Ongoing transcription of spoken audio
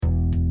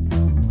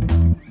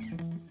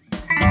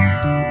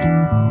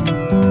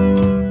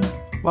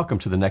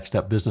Welcome to the Next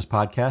Step Business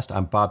Podcast.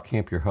 I'm Bob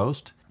Camp, your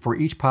host. For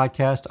each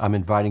podcast, I'm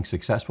inviting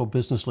successful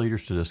business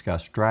leaders to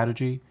discuss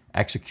strategy,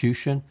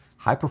 execution,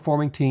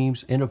 high-performing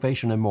teams,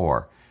 innovation, and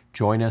more.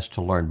 Join us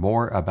to learn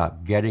more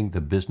about getting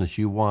the business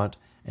you want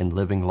and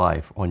living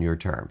life on your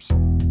terms.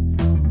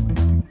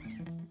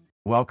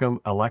 Welcome,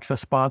 Alexa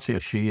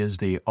Spocia. She is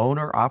the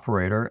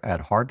owner-operator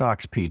at Hard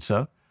Knox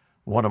Pizza,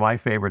 one of my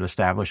favorite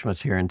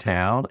establishments here in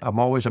town.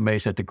 I'm always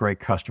amazed at the great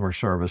customer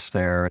service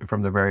there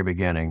from the very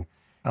beginning.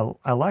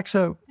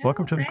 Alexa,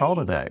 welcome to the call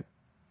today.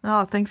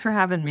 Oh, thanks for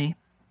having me.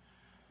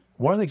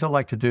 One of the things I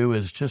like to do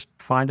is just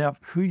find out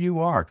who you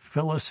are.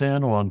 Fill us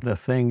in on the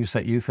things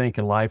that you think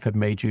in life have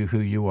made you who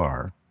you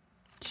are.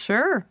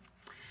 Sure.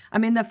 I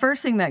mean, the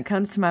first thing that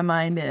comes to my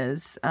mind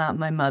is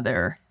my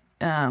mother.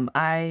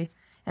 I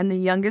am the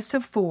youngest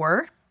of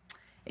four,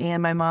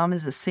 and my mom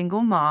is a single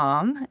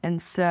mom.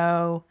 And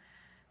so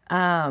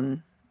I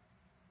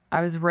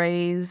was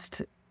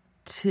raised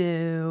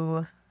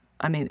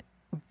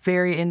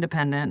very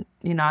independent.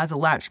 You know, I was a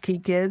latchkey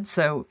kid,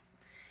 so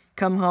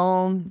come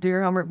home, do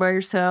your homework by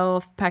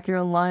yourself, pack your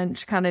own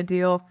lunch kind of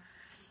deal.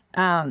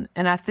 And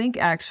I think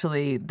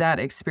actually that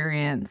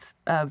experience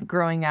of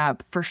growing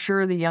up, for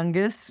sure the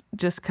youngest,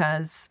 just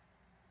because,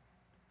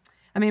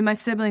 I mean, my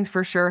siblings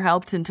for sure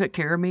helped and took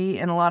care of me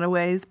in a lot of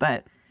ways,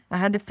 but I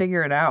had to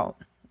figure it out.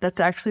 That's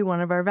actually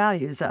one of our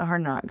values at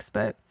Hard Knocks,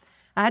 but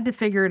I had to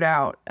figure it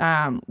out,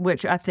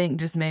 which I think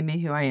just made me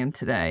who I am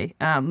today.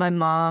 My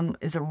mom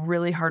is a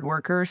really hard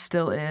worker,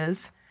 still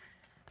is.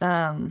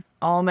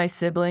 All my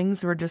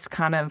siblings were just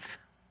kind of,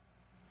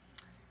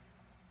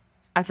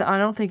 I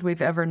don't think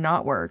we've ever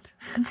not worked.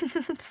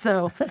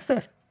 So,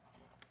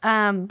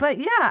 but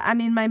yeah, I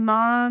mean, my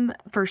mom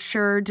for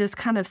sure just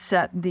kind of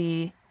set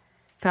the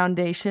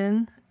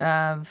foundation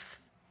of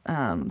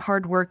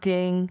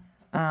hardworking,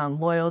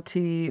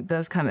 loyalty,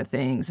 those kind of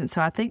things. And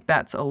so I think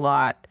that's a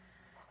lot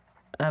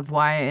of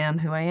why I am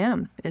who I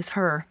am, is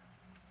her.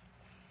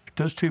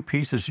 Those two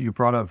pieces you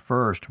brought up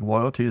first,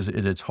 loyalty is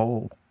in its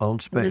whole own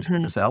space.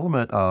 Mm-hmm. This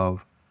element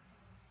of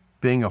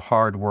being a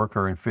hard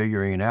worker and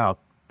figuring it out,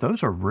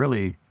 those are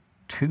really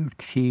two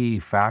key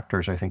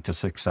factors, I think, to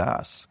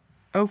success.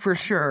 Oh, for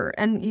sure.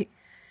 And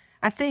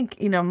I think,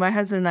 you know, my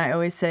husband and I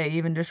always say,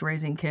 even just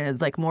raising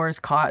kids, like more is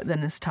caught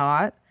than is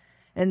taught.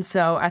 And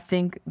so I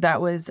think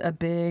that was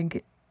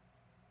it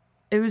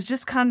was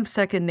just kind of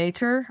second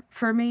nature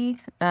for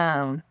me.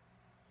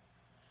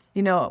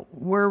 You know,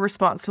 we're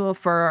responsible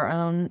for our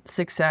own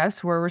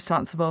success. We're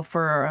responsible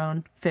for our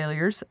own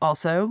failures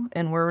also,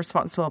 and we're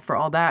responsible for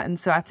all that. And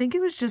so I think it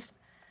was just,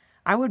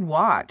 I would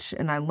watch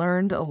and I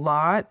learned a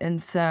lot.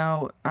 And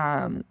so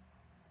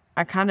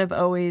I kind of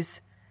always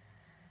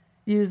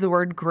use the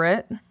word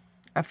grit.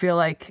 I feel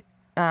like,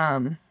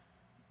 a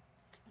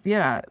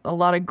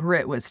lot of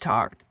grit was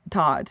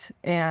taught.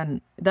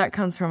 And that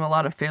comes from a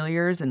lot of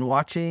failures and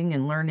watching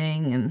and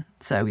learning. And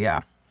so,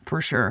 yeah,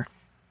 for sure.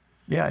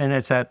 Yeah, and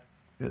it's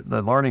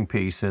the learning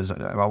piece is,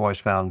 I've always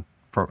found,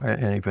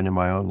 and even in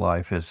my own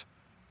life, is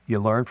you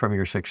learn from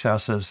your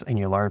successes and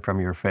you learn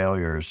from your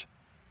failures.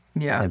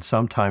 Yeah. And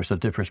sometimes the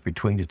difference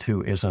between the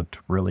two isn't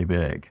really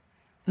big.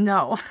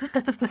 No,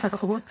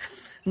 no,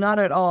 not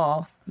at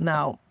all.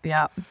 No,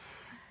 yeah.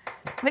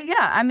 But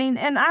yeah, I mean,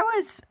 and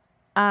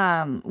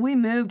we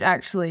moved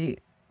actually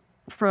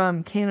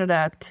from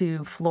Canada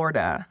to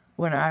Florida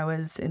when I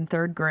was in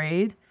third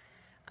grade.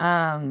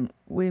 I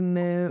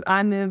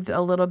moved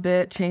a little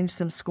bit, changed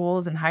some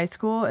schools in high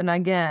school. And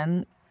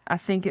again, I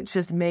think it's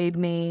just made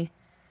me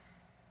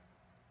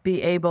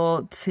be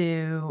able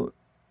to,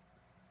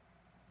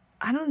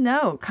 I don't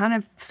know, kind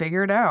of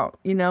figure it out.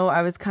 You know,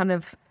 I was kind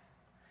of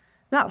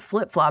not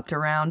flip-flopped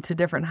around to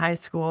different high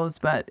schools,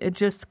 but it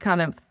just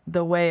kind of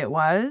the way it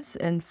was.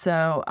 And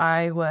so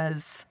I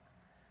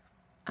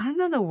don't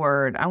know the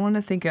word. I want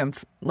to think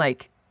of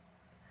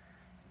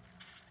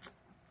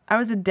I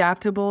was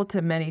adaptable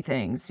to many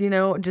things, you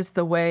know, just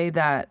the way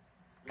that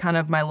kind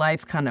of my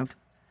life kind of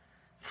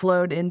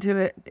flowed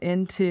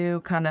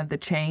into kind of the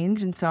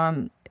change. And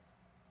so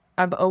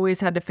I've always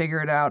had to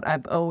figure it out.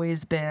 I've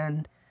always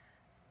been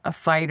a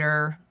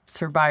fighter,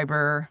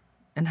 survivor,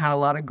 and had a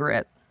lot of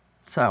grit.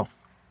 So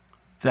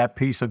that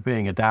piece of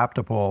being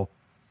adaptable,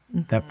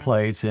 mm-hmm. that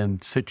plays in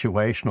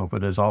situational,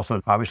 but is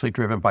also obviously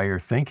driven by your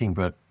thinking.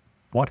 But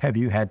what have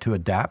you had to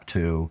adapt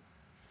to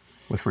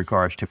with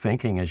regards to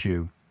thinking as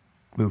you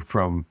moved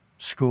from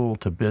school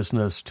to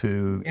business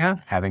to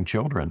having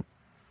children?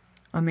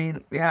 I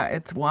mean, yeah,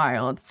 it's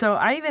wild. So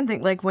I even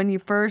think, like, when you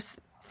first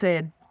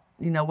said,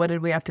 you know, what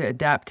did we have to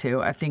adapt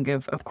to? I think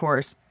of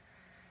course,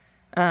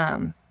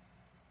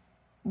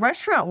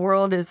 restaurant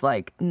world is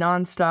like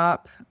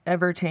nonstop,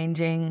 ever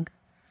changing.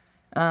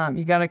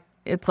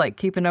 It's like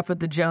keeping up with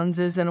the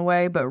Joneses in a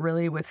way, but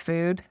really with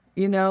food,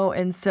 you know?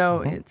 And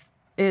so mm-hmm.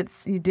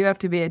 You do have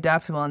to be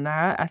adaptable in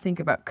that. I think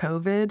about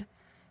COVID,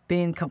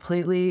 being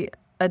completely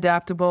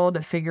adaptable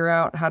to figure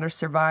out how to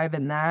survive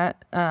in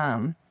that.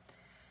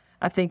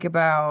 I think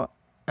about,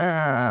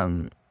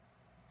 going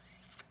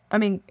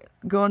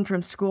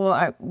from school,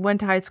 I went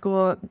to high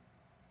school,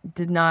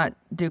 did not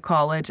do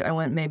college. I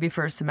went maybe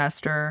for a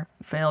semester,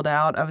 failed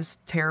out. I was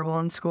terrible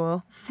in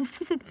school.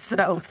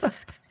 So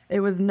it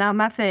was not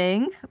my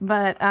thing.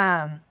 But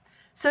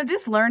so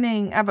just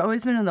learning, I've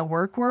always been in the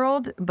work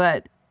world,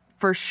 but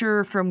for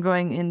sure from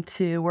going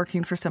into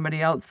working for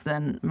somebody else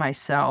than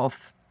myself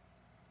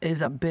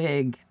is a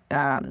big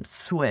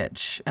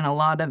switch and a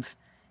lot of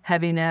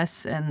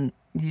heaviness, and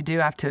you do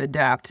have to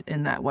adapt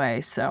in that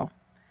way. So,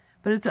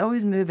 but it's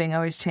always moving,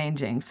 always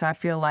changing. So I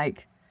feel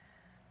like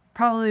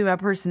probably my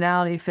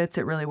personality fits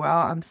it really well.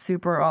 I'm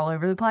super all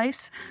over the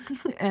place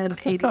and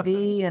ADD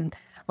and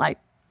like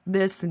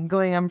this and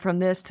going, I'm from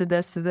this to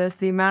this to this.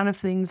 The amount of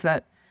things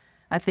that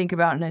I think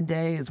about in a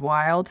day is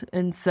wild.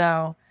 And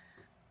so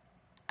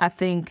I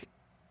think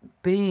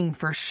being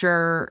for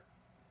sure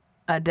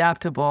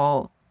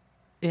adaptable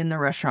in the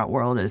restaurant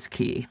world is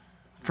key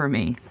for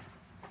me.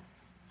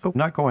 So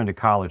not going to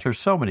college, there's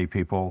so many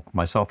people,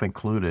 myself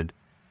included,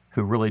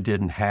 who really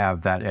didn't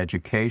have that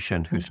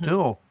education, who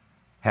still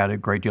had a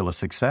great deal of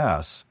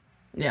success.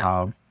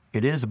 Yeah.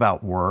 It is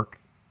about work.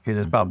 It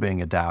is about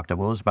being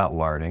adaptable. It's about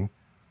learning.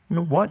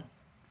 But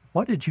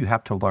what did you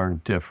have to learn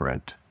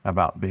different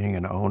about being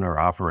an owner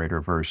operator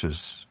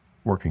versus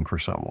working for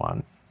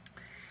someone?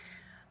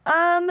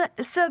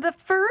 So the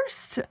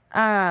first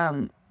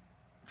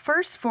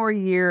 4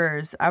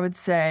 years, I would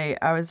say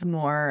I was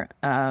more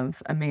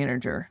of a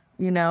manager.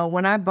 You know,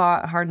 when I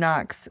bought Hard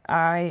Knocks,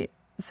 I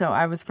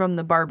was from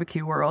the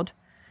barbecue world.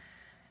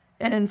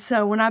 And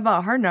so when I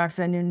bought Hard Knocks,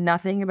 I knew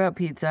nothing about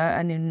pizza.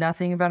 I knew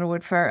nothing about a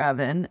wood fire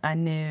oven. I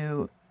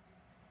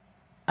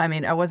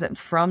wasn't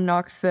from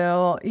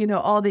Knoxville,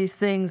 all these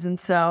things.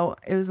 And so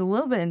it was a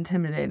little bit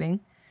intimidating.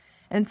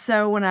 And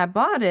so when I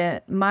bought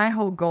it, my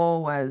whole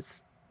goal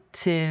was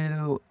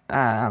to,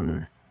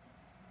 I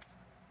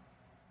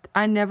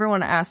never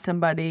want to ask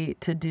somebody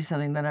to do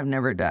something that I've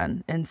never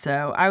done. And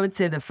so I would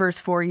say the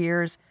first 4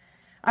 years,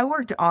 I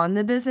worked on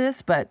the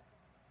business, but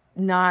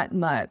not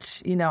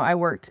much. I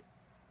worked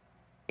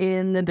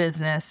in the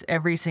business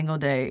every single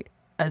day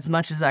as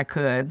much as I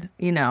could,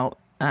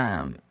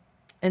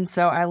 and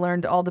so I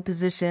learned all the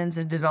positions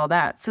and did all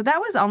that. So that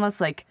was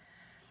almost like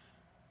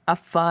a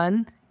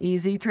fun,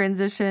 easy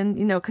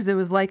transition, because it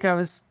was like I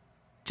was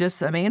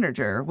just a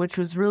manager, which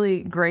was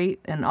really great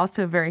and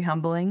also very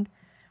humbling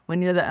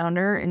when you're the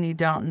owner and you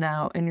don't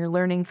know, and you're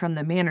learning from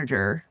the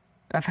manager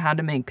of how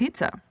to make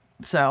pizza.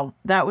 So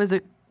that was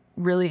a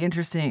really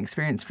interesting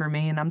experience for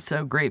me, and I'm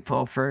so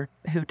grateful for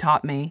who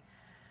taught me.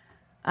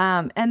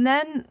 And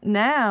then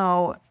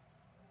now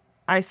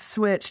I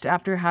switched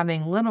after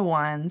having little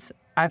ones.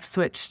 I've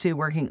switched to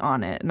working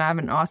on it, and I have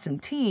an awesome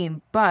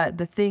team, but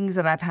the things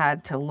that I've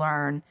had to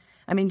learn,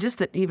 just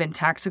the even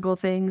tactical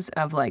things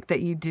of like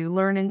that you do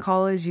learn in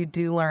college, you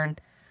do learn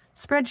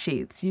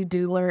spreadsheets, you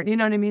do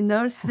learn,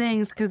 those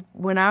things, because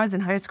when I was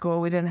in high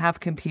school, we didn't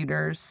have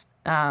computers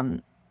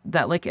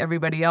that like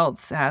everybody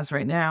else has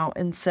right now.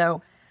 And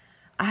so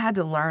I had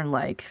to learn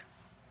like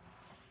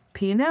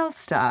P&L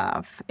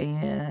stuff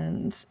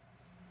and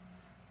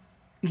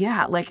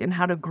and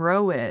how to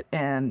grow it.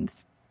 And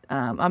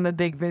I'm a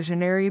big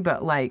visionary,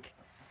 but like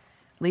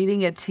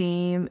leading a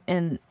team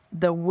and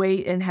the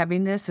weight and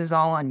heaviness is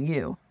all on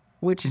you,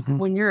 which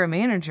when you're a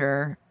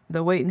manager,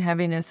 the weight and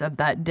heaviness of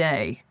that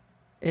day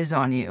is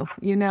on you,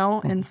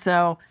 And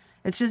so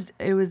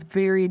it was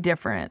very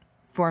different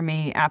for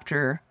me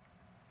after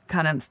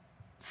kind of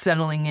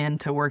settling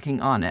into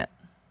working on it.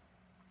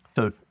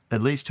 So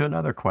it leads to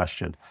another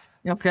question.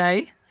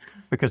 Okay.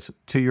 Because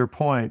to your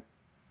point,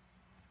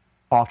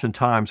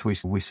 oftentimes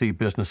we see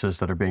businesses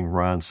that are being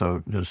run,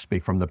 so to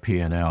speak, from the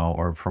P&L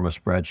or from a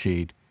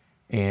spreadsheet,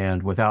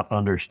 and without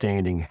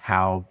understanding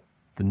how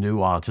the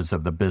nuances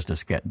of the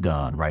business get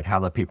done, right? How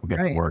the people get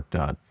the work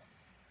done.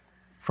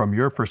 From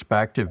your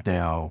perspective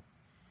now,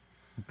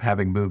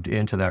 having moved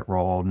into that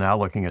role, now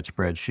looking at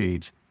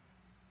spreadsheets,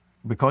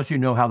 because you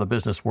know how the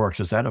business works,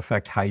 does that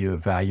affect how you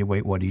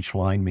evaluate what each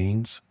line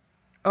means?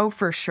 Oh,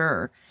 for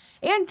sure.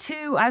 And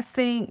two, I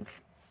think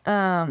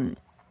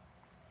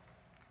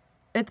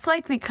it's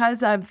like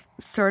because I've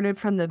started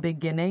from the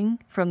beginning,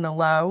 from the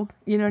low,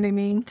 you know what I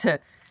mean? To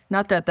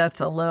not that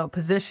that's a low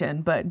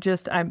position, but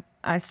just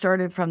I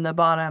started from the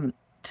bottom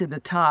to the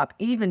top,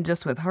 even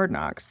just with Hard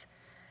Knocks.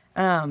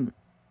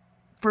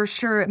 For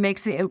sure, it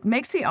makes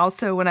me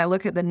also, when I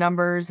look at the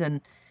numbers and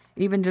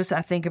even just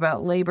I think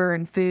about labor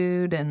and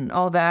food and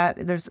all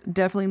that, there's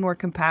definitely more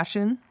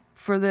compassion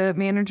for the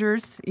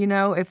managers.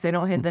 If they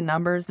don't hit the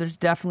numbers, there's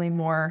definitely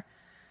more.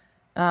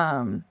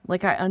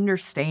 I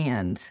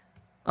understand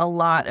a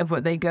lot of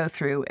what they go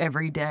through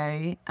every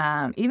day.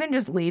 Even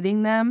just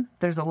leading them,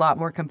 there's a lot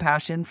more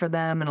compassion for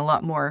them and a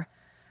lot more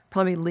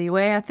probably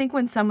leeway. I think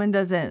when someone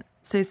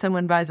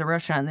buys a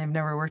restaurant and they've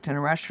never worked in a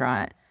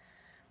restaurant,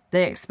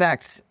 they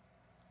expect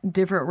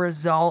different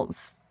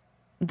results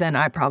than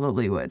I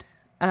probably would.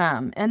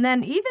 And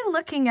then even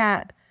looking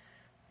at,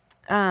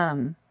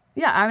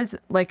 I was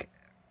like,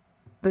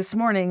 this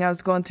morning I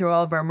was going through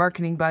all of our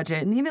marketing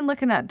budget, and even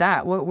looking at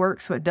that, what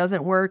works, what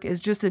doesn't work is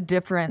just a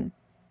different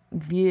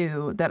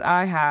view that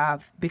I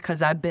have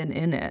because I've been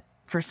in it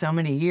for so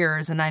many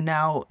years, and I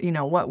know,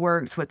 what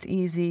works, what's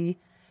easy,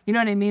 you know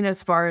what I mean,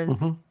 as far as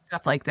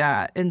stuff like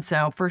that. And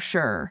so for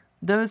sure,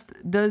 those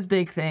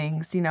big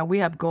things, we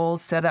have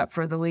goals set up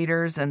for the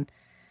leaders, and,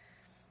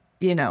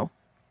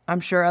 I'm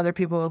sure other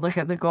people would look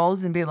at the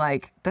goals and be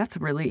like, that's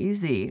really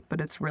easy,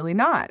 but it's really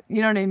not.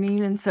 You know what I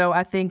mean? And so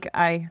I think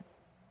I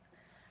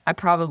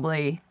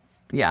probably,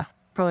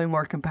 probably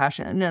more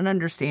compassionate and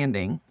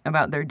understanding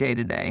about their day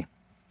to day.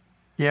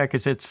 Yeah,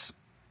 because it's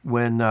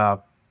when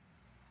I've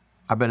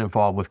been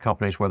involved with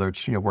companies, whether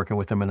it's working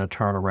with them in a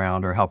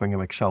turnaround or helping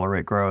them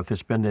accelerate growth.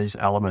 It's been these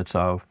elements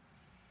of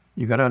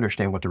you got to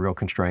understand what the real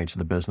constraints of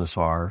the business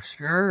are,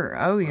 Sure.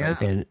 Oh yeah.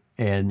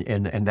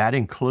 and that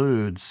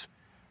includes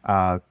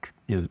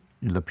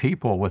the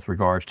people with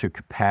regards to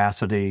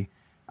capacity,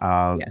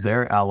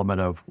 their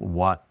element of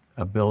what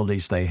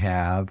abilities they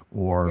have,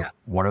 or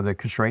what are the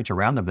constraints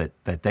around them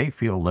that they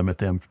feel limit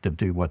them to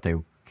do what they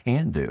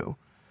can do.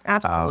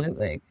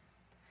 Absolutely.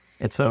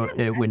 And so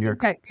when you're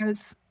that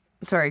goes,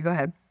 sorry, go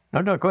ahead.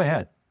 No, go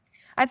ahead.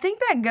 I think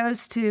that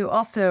goes to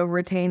also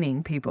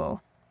retaining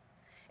people.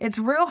 It's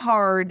real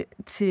hard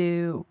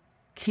to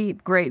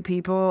keep great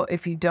people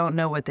if you don't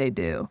know what they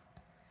do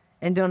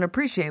and don't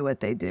appreciate what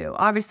they do.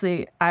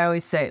 Obviously, I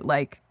always say,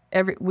 like,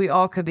 we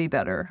all could be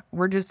better.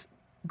 We're just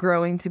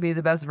growing to be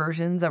the best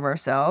versions of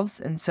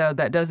ourselves. And so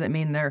that doesn't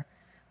mean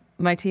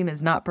my team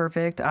is not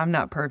perfect. I'm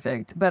not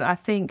perfect. But I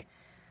think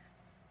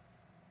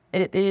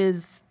it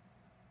is,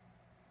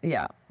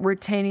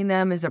 retaining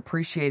them is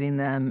appreciating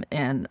them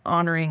and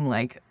honoring,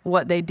 like,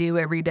 what they do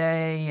every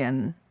day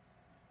and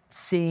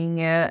seeing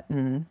it.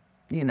 And,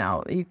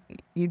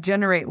 you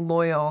generate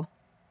loyal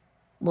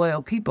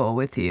people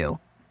with you.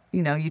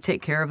 You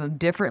take care of them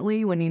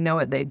differently when you know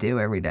what they do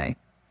every day.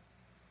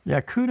 Yeah,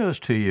 kudos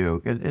to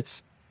you.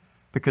 It's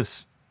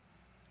because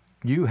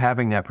you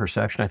having that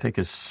perception, I think,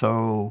 is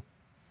so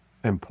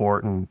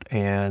important,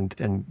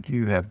 and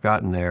you have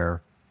gotten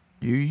there.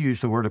 You use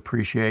the word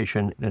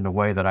appreciation in a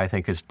way that I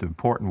think is the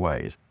important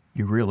ways.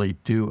 You really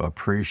do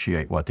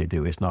appreciate what they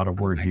do. It's not a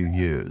word you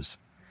use.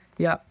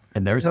 Yep.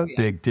 And there's a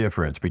big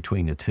difference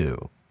between the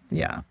two.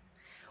 Yeah.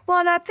 Well,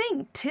 and I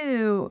think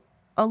too,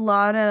 a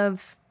lot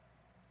of,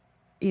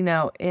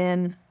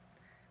 in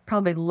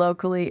probably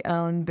locally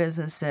owned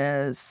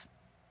businesses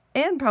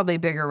and probably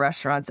bigger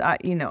restaurants, I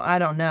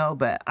don't know,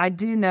 but I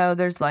do know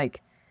there's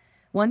like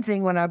one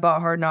thing when I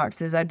bought Hard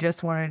Knocks is I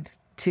just wanted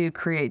to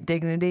create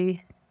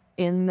dignity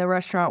in the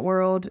restaurant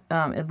world,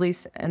 at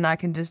least, and I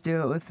can just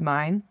do it with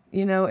mine,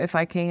 if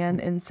I can.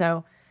 And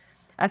so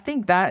I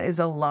think that is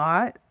a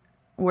lot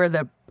where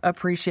the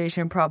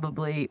appreciation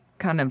probably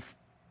kind of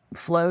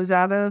flows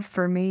out of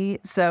for me.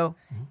 So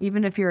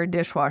even if you're a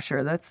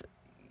dishwasher, that's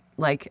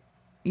like,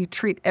 you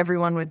treat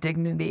everyone with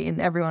dignity and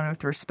everyone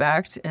with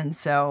respect. And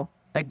so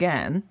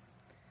again,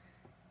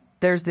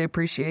 there's the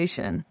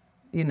appreciation,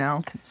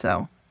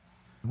 so.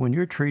 When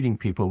you're treating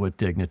people with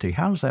dignity,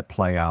 how does that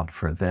play out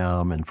for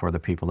them and for the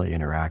people they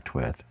interact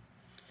with?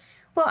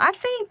 Well, I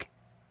think,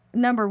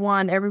 number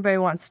one, everybody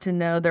wants to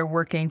know they're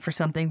working for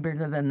something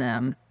bigger than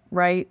them,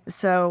 right?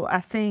 So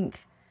I think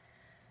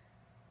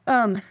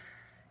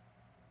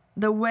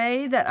the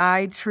way that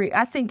I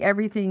think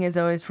everything is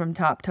always from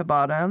top to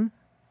bottom,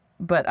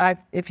 but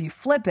if you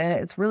flip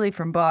it, it's really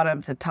from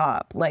bottom to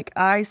top. Like,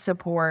 I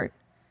support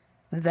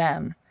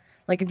them.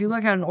 Like, if you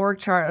look at an org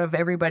chart of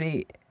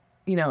everybody,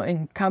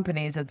 in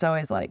companies, it's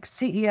always like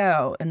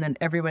CEO and then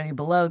everybody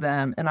below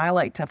them. And I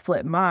like to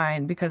flip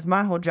mine because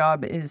my whole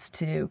job is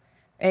to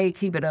A,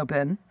 keep it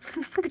open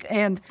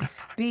and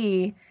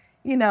B,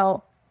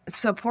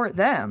 support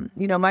them.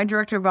 My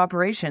director of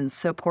operations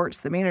supports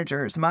the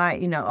managers,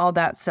 all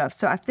that stuff.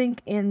 So I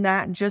think in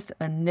that just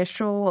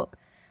initial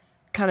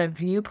kind of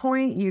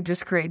viewpoint, you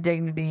just create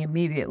dignity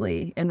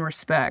immediately and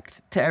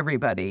respect to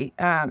everybody.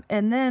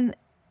 And then,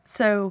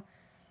 so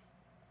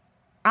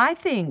I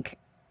think,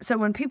 so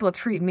when people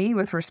treat me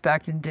with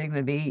respect and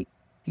dignity,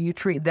 you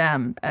treat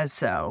them as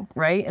so,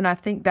 right? And I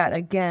think that,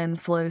 again,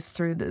 flows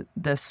through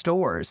the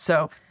stores.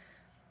 So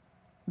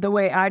the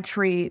way I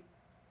treat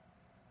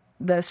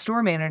the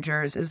store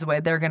managers is the way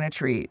they're going to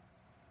treat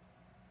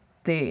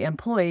the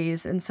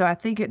employees. And so I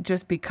think it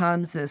just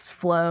becomes this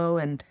flow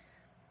and,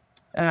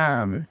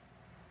 I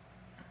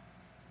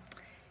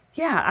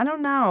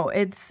don't know.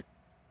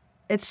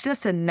 It's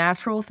just a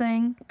natural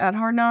thing at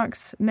Hard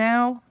Knocks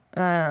now.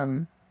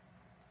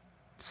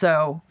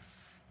 So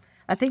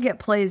I think it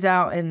plays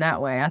out in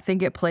that way. I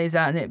think it plays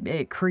out and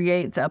it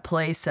creates a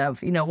place of,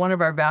 one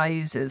of our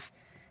values is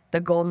the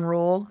golden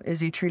rule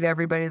is you treat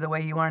everybody the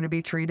way you want to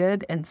be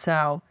treated. And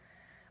so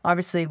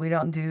obviously we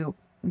don't do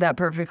that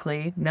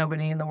perfectly.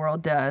 Nobody in the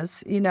world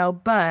does,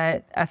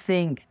 but I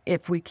think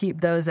if we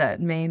keep those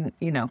at main,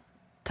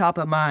 top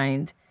of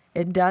mind,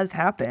 it does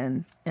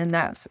happen. And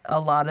that's a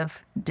lot of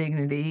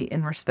dignity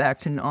and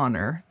respect and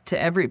honor to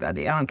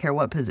everybody. I don't care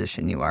what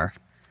position you are.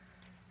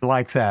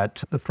 Like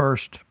that,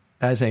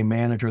 as a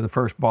manager, the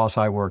first boss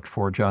I worked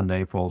for, John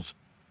Naples,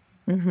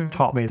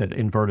 taught me that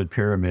inverted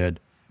pyramid.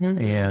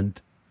 And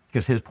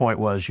because his point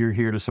was, you're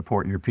here to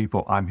support your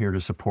people, I'm here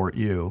to support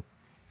you.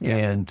 Yeah.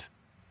 And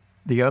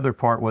the other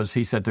part was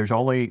he said there's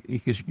only,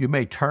 because you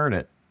may turn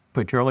it,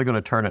 but you're only going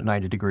to turn it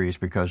 90 degrees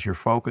because your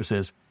focus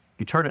is,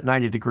 you turn it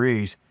 90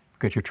 degrees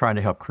because you're trying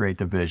to help create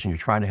the vision, you're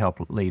trying to help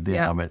lead the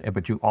element,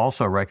 but you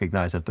also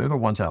recognize that they're the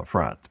ones out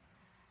front.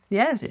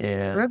 Yes,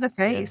 we're the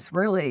face,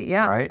 really.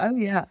 Yeah. Right? Oh,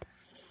 yeah.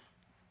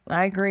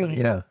 I agree.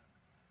 So, yeah.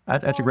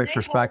 That's a great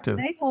perspective.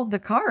 They hold the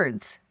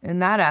cards in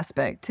that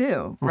aspect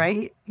too,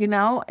 right? You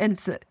know, and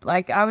it's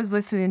like I was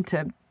listening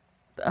to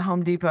a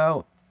Home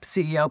Depot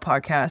CEO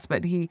podcast,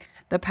 but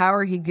the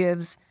power he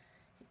gives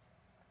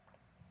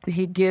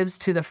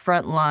to the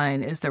front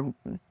line is the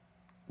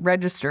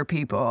register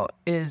people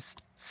is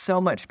so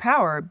much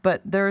power,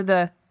 but they're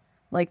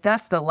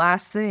that's the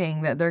last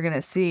thing that they're going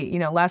to see, you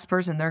know, last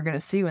person they're going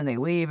to see when they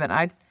leave. And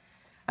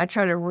I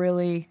try to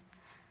really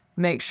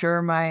make sure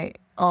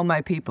all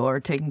my people are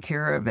taken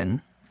care of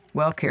and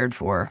well cared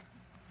for.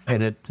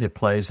 And it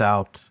plays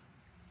out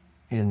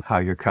in how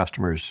your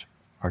customers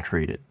are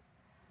treated.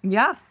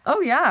 Yeah.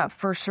 Oh, yeah,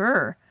 for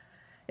sure.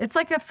 It's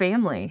like a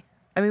family.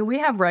 I mean, we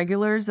have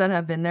regulars that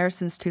have been there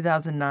since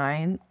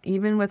 2009.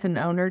 Even with an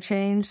owner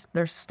change,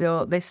 they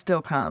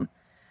still come.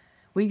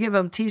 We give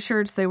them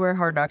T-shirts. They wear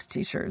Hard Knocks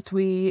T-shirts.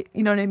 You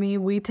know what I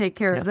mean? We take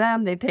care of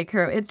them. They take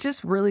care of. It's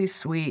just really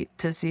sweet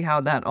to see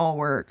how that all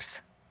works.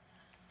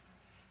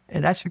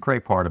 And that's the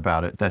great part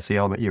about it. That's the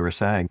element you were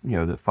saying, you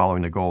know, that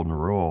following the golden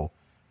rule,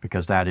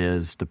 because that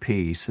is the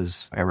piece,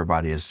 is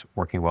everybody is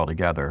working well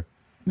together.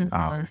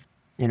 Mm-hmm.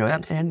 You know,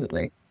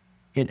 absolutely.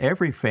 And in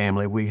every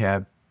family, we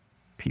have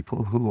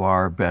people who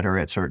are better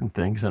at certain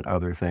things than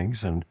other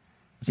things, and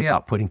it's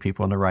about putting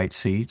people in the right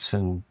seats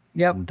and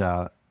in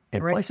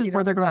places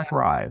where they're going to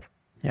thrive.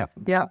 Yeah.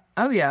 Yeah.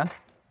 Oh yeah.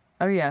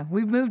 Oh yeah.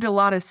 We've moved a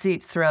lot of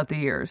seats throughout the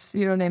years.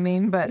 You know what I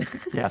mean? But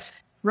yes.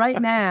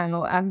 Right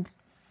now,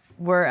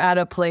 we're at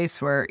a place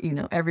where, you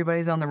know,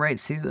 everybody's on the right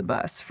seat of the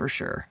bus for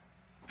sure.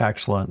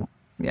 Excellent.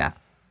 Yeah.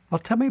 Well,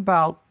 tell me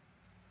about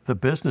the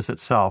business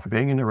itself.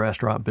 Being in the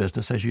restaurant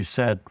business, as you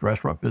said,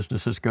 restaurant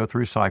businesses go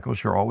through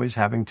cycles. You're always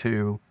having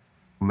to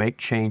make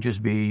changes,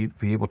 be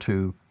able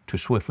to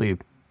swiftly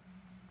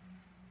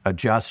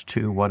adjust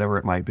to whatever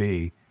it might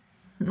be.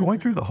 Mm-hmm. Going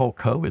through the whole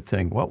COVID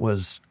thing, what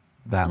was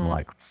that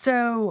like?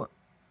 So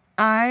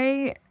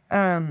I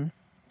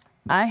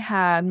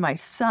had my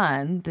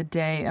son the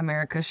day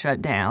America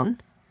shut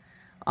down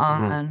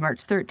on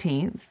March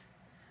 13th.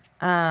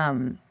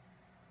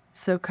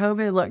 So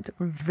COVID looked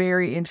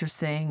very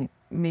interesting,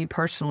 me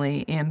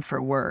personally, and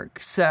for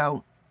work.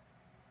 So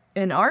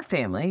in our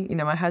family, you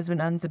know, my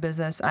husband owns a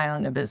business, I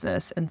own a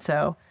business. And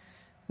so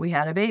we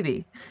had a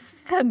baby.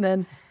 And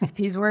then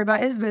he's worried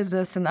about his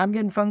business, and I'm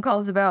getting phone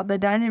calls about the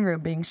dining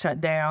room being shut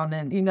down.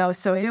 And, you know,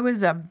 so it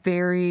was a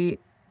very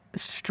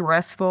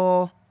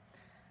stressful,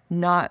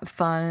 not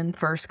fun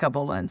first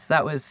couple months.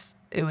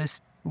 It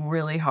was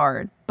really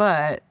hard.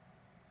 But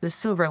the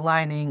silver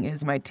lining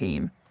is my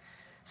team.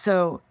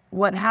 So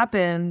what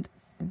happened,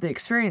 the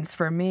experience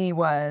for me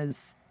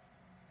was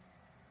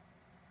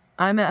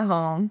I'm at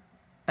home.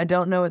 I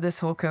don't know what this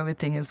whole COVID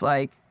thing is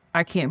like.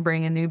 I can't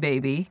bring a new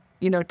baby,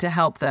 you know, to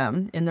help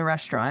them in the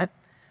restaurant.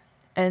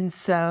 And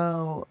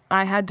so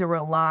I had to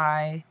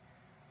rely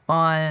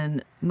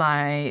on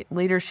my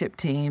leadership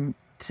team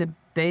to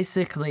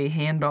basically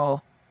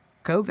handle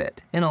COVID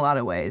in a lot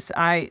of ways.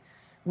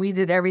 We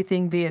did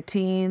everything via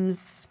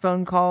Teams,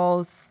 phone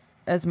calls,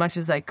 as much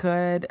as I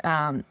could.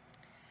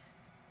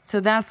 So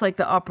that's like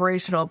the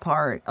operational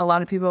part. A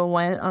lot of people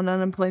went on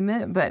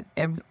unemployment, but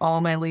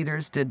all my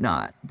leaders did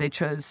not. They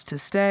chose to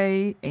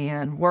stay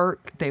and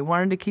work. They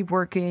wanted to keep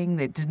working.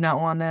 They did not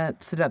want to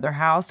sit at their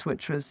house,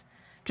 which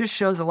just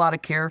shows a lot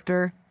of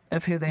character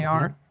of who they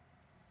are.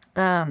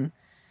 And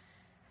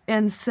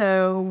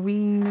so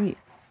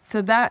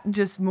that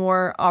just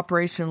more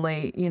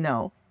operationally, you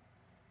know,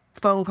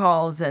 phone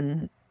calls,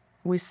 and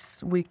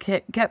we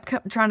kept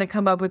trying to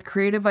come up with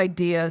creative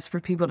ideas for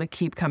people to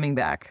keep coming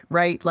back,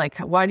 right? Like,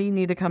 why do you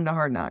need to come to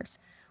Hard Knocks?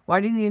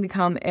 Why do you need to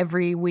come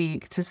every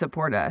week to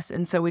support us?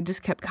 And so we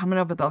just kept coming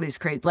up with all these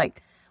crazy,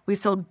 like, we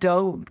sold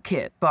dough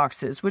kit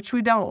boxes, which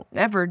we don't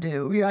ever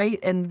do, right?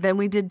 And then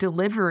we did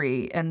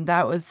delivery, and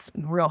that was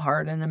real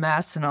hard and a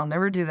mess, and I'll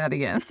never do that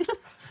again.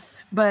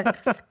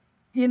 But,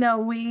 you know,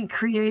 we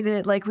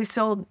created, like, we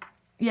sold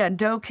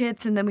dough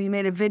kits, and then we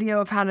made a video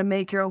of how to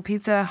make your own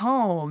pizza at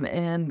home.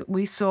 And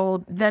we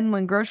sold, then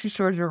when grocery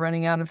stores were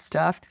running out of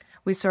stuff,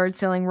 we started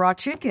selling raw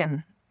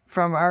chicken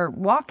from our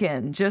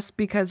walk-in, just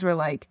because we're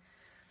like,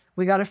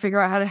 we got to figure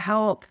out how to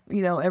help,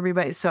 you know,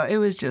 everybody. So it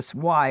was just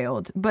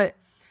wild. But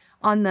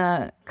on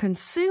the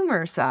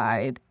consumer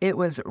side, it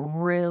was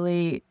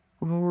really,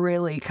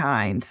 really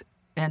kind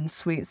and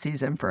sweet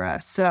season for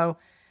us. So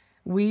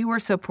we were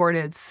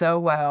supported so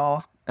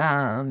well.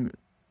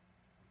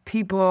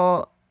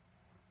 People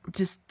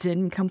just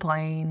didn't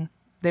complain.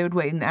 They would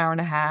wait an hour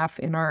and a half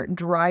in our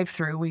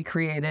drive-through we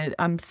created.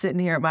 I'm sitting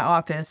here at my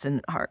office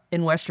in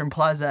Western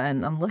Plaza,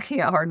 and I'm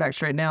looking at Hard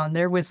Knocks right now, and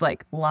there was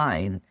like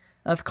line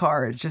of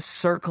cars just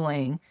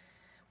circling,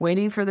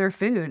 waiting for their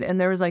food.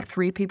 And there was like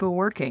 3 people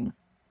working,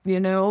 you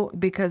know,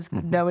 because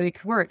nobody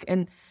could work.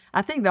 And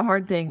I think the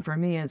hard thing for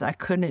me is I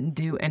couldn't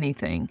do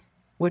anything,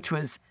 which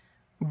was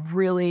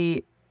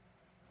really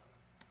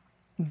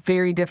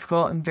very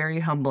difficult and very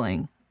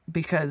humbling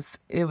because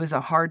it was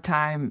a hard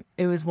time.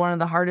 It was one of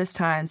the hardest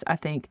times I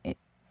think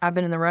I've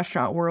been in the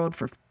restaurant world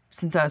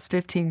since I was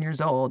 15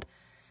 years old,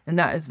 and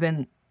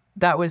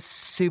that was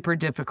super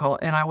difficult,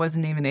 and I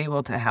wasn't even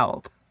able to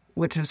help,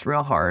 which was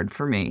real hard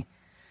for me.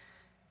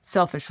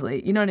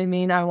 Selfishly, you know what I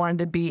mean? I wanted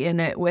to be in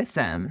it with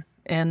them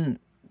and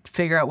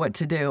figure out what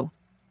to do.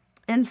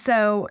 And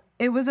so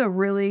it was a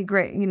really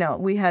great,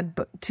 we had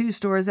 2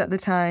 stores at the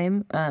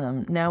time.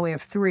 Now we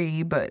have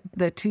 3, but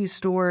the 2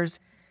 stores,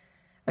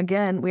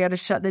 again, we had to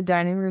shut the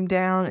dining room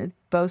down.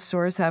 Both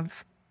stores have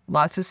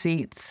lots of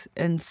seats.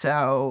 And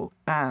so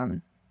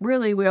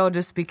really we all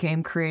just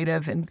became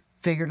creative and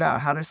figured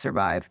out how to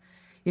survive.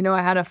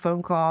 I had a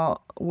phone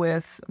call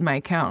with my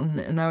accountant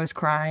and I was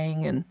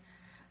crying and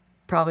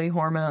probably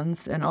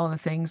hormones and all the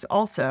things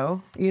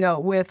also,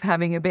 with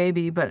having a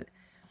baby, but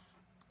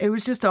it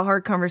was just a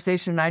hard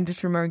conversation. I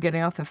just remember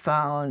getting off the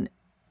phone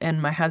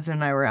and my husband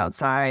and I were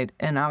outside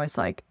and I was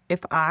like,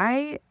 if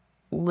I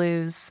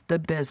lose the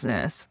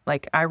business,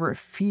 like I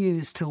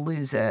refuse to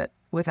lose it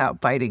without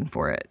fighting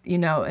for it,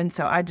 and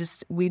so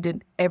we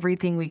did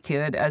everything we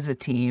could as a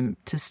team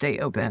to stay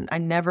open.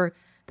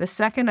 The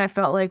second I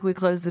felt like we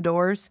closed the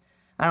doors,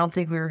 I don't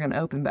think we were going to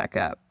open back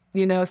up.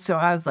 So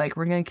I was like,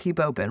 we're going to keep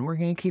open. We're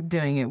going to keep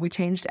doing it. We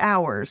changed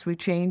hours. We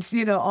changed,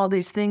 all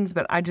these things,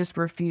 but I just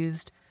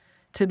refused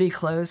to be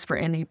closed for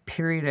any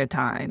period of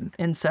time.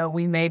 And so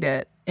we made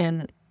it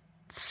and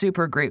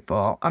super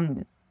grateful.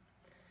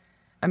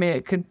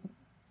 It could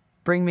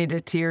bring me to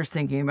tears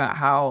thinking about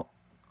how,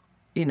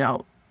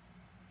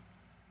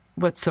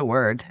 what's the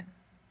word?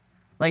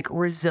 Like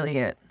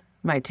resilient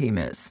my team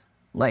is.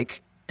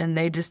 And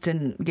they just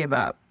didn't give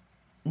up.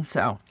 And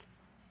so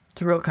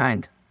it's real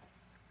kind.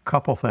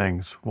 Couple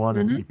things.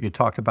 One, you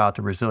talked about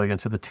the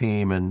resilience of the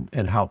team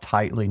and how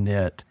tightly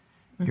knit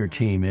your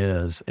team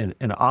is. And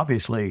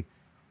obviously,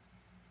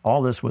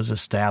 all this was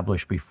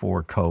established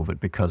before COVID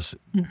because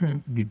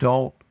you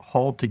don't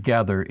hold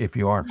together if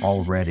you aren't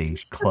already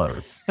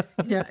close.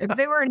 Yeah, if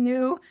they were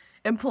new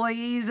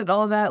employees and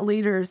all that,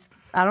 leaders,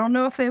 I don't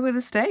know if they would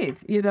have stayed,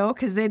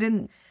 because they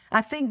didn't.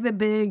 I think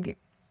they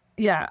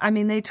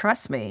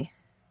trust me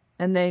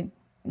and they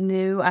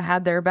knew I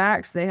had their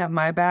backs. They have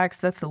my backs.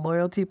 That's the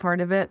loyalty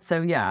part of it.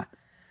 So yeah,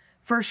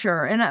 for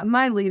sure. And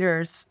my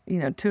leaders,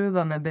 2 of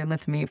them have been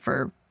with me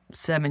for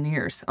 7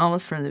 years,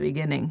 almost from the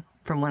beginning,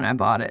 from when I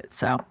bought it.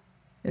 So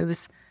it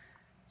was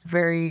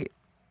very,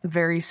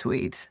 very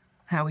sweet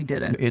how we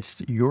did it.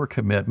 It's your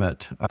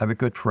commitment. I have a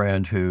good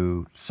friend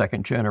who,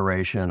 second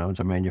generation,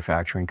 owns a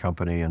manufacturing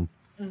company, and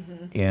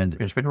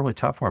it's been really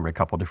tough for him a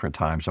couple different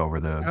times over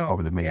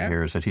the many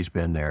years that he's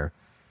been there.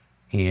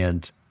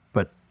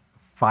 But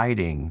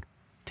fighting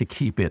to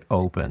keep it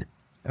open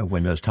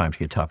when those times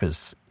get tough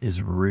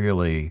is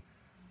really,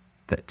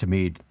 that to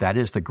me, that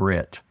is the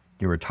grit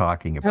you were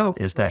talking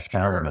about, is that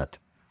element.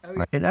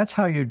 And that's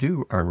how you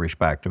do earn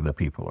respect of the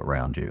people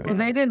around you. Well,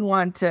 they didn't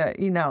want to,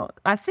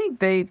 I think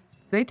they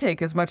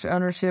take as much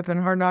ownership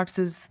in Hard Knocks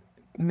as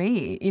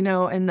me,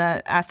 in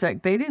that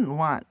aspect. They didn't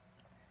want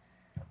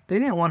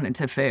it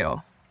to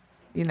fail,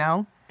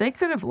 They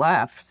could have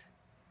left.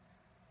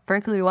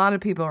 Frankly, a lot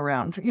of people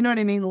around,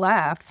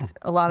 left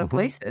a lot of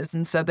places.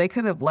 And so they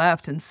could have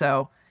left. And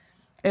so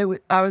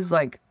I was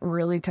like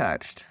really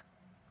touched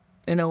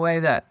in a way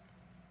that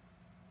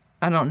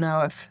I don't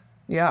know if,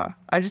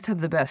 I just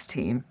have the best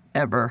team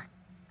ever.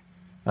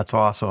 That's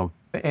awesome.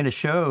 And it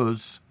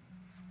shows,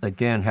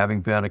 again,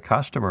 having been a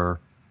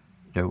customer,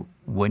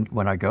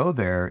 when I go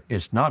there,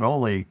 it's not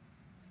only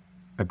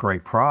a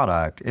great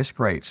product, it's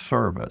great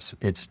service.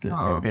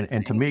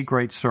 And to me,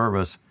 great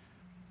service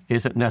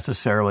isn't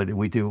necessarily that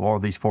we do all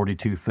these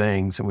 42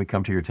 things and we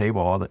come to your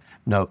table.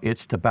 No,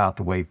 it's about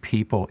the way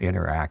people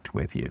interact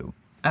with you.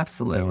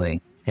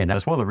 Absolutely. And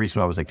that's one of the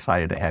reasons I was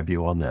excited to have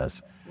you on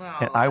this. Wow,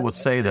 and I will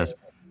say this,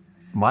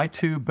 my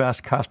 2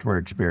 best customer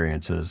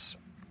experiences,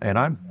 and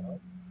I'm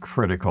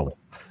critical.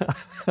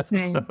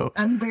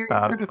 I'm very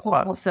critical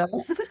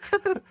also.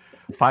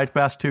 My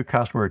best 2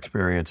 customer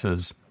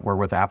experiences were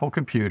with Apple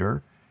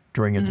Computer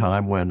during a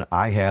time when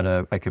I had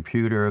a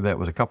computer that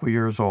was a couple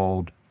years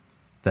old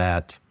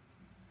that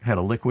had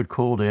a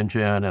liquid-cooled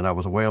engine, and I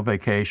was away on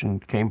vacation,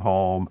 came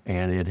home,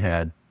 and it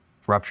had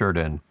ruptured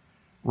and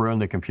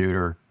ruined the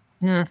computer.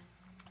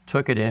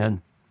 Took it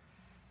in,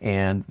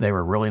 and they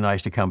were really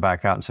nice to come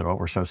back out and said, "Oh,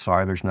 we're so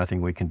sorry, there's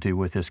nothing we can do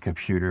with this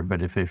computer,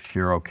 but if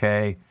you're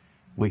okay,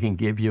 we can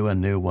give you a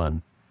new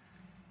one.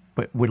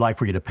 But we'd like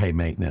for you to pay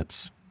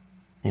maintenance."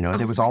 And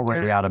it was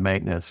already out of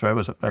maintenance, so it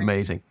was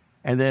amazing.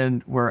 And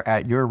then we're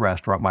at your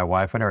restaurant, my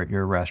wife and I are at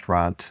your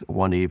restaurant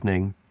one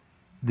evening.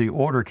 The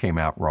order came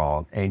out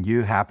wrong, and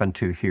you happened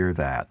to hear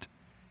that.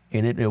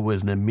 And it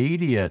was an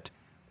immediate,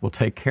 we'll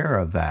take care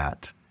of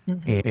that.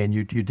 And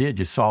you did.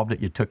 You solved it.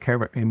 You took care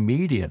of it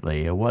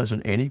immediately. It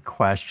wasn't any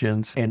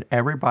questions. And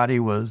everybody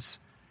was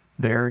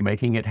there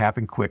making it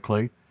happen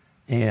quickly.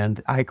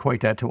 And I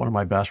equate that to one of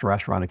my best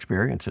restaurant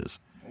experiences.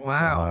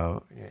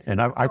 Wow.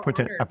 And I put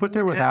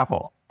there with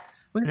Apple.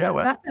 Yeah,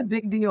 well, That's a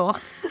big deal.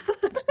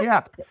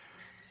 yeah.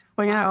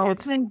 Well, Wow.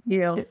 Thank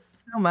you it,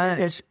 so much.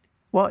 it's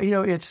well,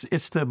 it's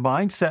the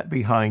mindset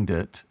behind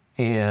it,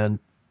 and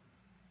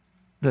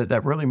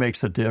that really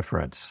makes a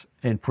difference.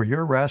 And for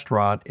your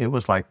restaurant, it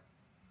was like,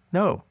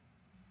 no,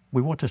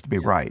 we want this to be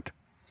right.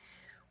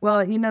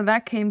 Well,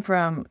 that came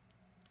from,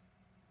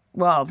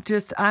 well,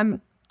 I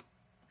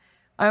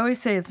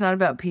always say it's not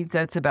about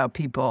pizza, it's about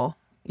people.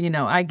 We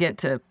get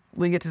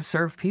to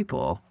serve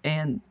people.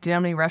 And do you know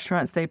how many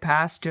restaurants they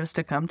pass just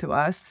to come to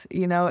us?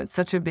 It's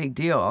such a big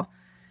deal.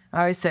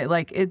 I always say,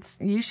 like,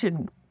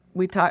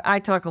 I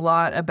talk a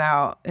lot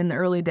about in the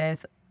early days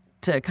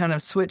to kind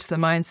of switch the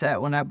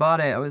mindset. When I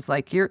bought it, I was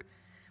like,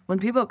 when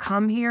people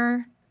come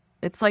here,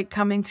 it's like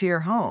coming to your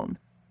home.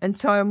 And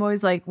so I'm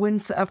always like,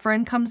 when a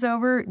friend comes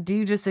over, do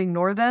you just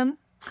ignore them?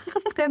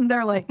 And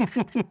they're like,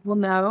 well,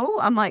 no.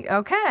 I'm like,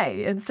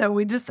 okay. And so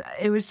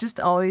it was just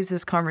always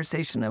this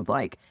conversation of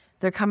like,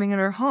 they're coming in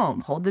our home,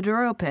 hold the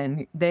door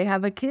open. They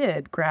have a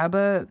kid, grab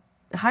a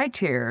high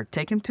chair,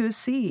 take him to a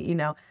seat.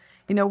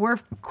 We're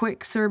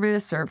quick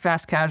service or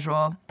fast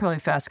casual. Probably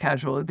fast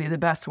casual would be the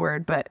best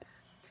word, but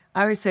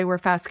I always say we're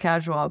fast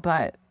casual,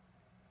 but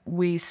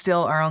we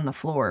still are on the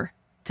floor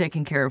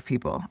taking care of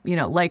people,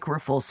 like we're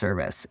full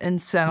service.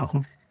 And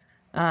so,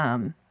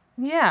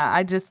 yeah,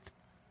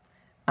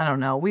 I don't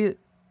know.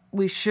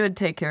 We should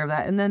take care of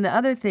that. And then the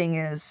other thing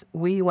is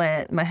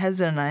my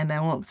husband and I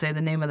won't say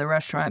the name of the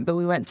restaurant, but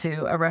we went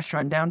to a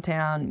restaurant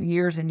downtown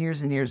years and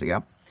years and years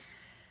ago.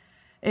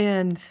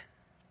 And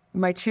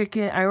my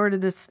chicken, I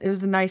ordered this, it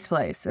was a nice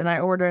place, and I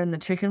ordered, and the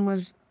chicken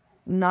was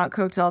not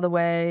cooked all the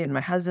way, and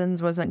my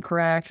husband's wasn't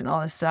correct, and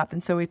all this stuff.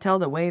 And so we tell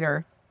the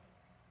waiter,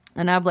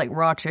 and I have like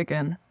raw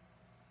chicken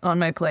on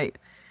my plate.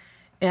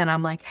 And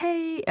I'm like,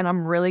 hey, and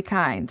I'm really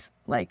kind.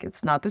 Like,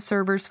 it's not the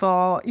server's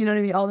fault, you know what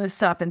I mean? All this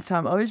stuff. And so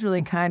I'm always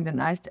really kind.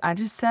 And I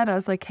just said, I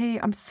was like, hey,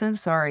 I'm so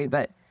sorry,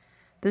 but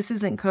this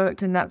isn't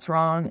cooked and that's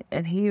wrong.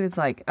 And he was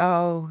like,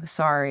 oh,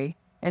 sorry.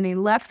 And he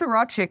left the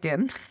raw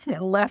chicken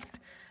and left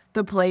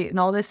the plate and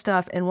all this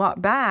stuff and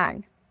walked back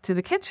to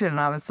the kitchen. And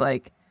I was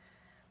like,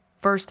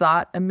 first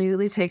thought,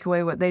 immediately take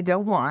away what they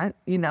don't want,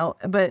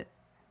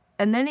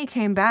 and then he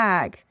came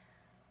back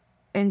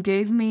and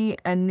gave me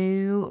a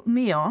new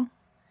meal.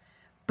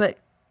 But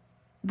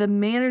the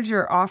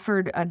manager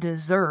offered a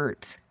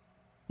dessert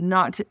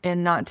not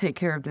take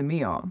care of the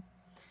meal.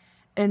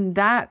 And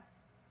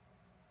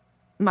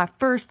my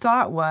first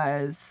thought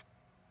was,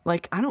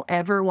 like, I don't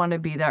ever want to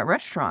be that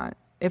restaurant.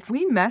 If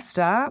we messed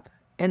up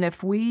and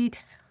if we,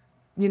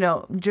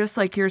 just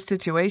like your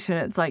situation,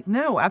 it's like,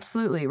 no,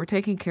 absolutely, we're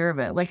taking care of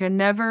it. Like, I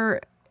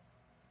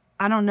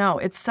don't know.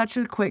 It's such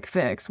a quick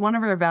fix. One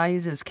of our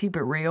values is keep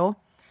it real.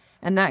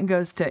 And that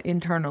goes to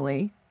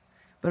internally.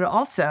 But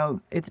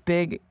also, it's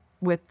big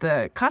with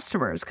the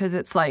customers because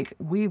it's like,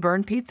 we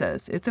burn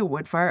pizzas. It's a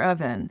wood fire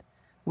oven.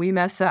 We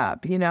mess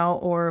up,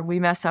 or we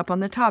mess up on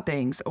the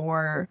toppings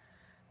or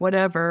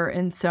whatever.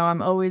 And so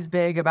I'm always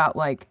big about,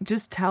 like,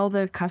 just tell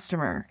the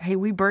customer, hey,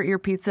 we burnt your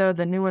pizza.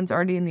 The new one's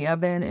already in the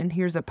oven, and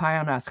here's a pie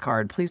on us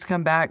card. Please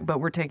come back,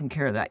 but we're taking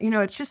care of that.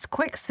 It's just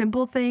quick,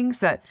 simple things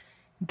that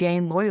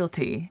gain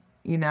loyalty,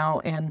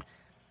 and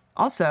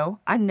also,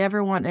 I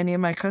never want any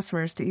of my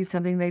customers to eat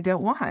something they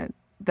don't want.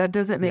 That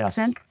doesn't make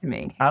sense to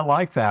me. I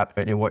like that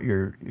in what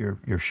you're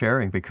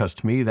sharing, because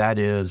to me that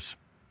is,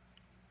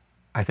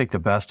 I think, the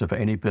best of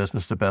any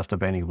business, the best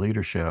of any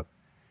leadership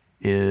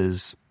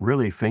is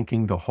really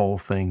thinking the whole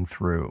thing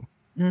through.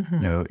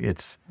 Mm-hmm.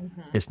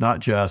 It's not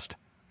just,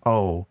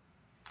 oh,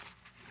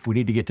 we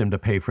need to get them to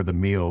pay for the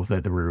meal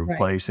that we're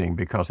replacing,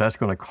 because that's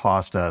going to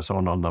cost us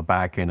on the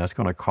back end. That's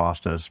going to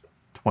cost us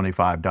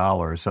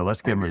 $25. So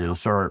let's give them a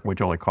dessert,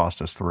 which only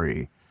cost us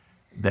 $3.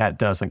 That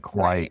doesn't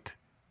quite,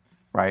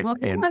 right? Well,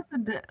 it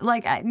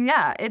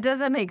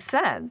doesn't make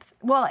sense.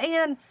 Well,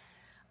 and,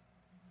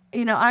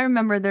 I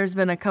remember there's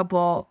been a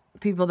couple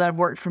people that have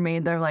worked for me.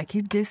 They're like,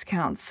 you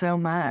discount so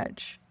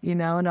much,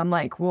 and I'm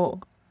like,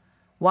 well,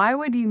 why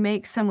would you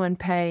make someone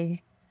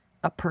pay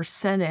a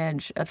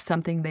percentage of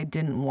something they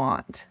didn't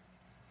want?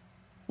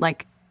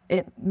 Like,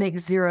 it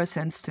makes zero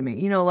sense to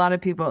me. A lot of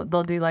people,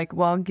 they'll do like,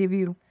 well,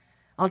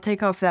 I'll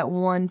take off that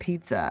one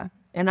pizza.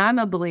 And I'm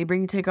a believer,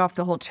 you take off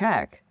the whole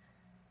check.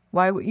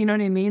 Why, you know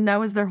what I mean? That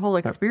was their whole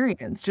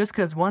experience, just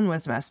because one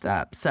was messed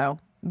up. So,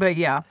 but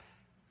yeah.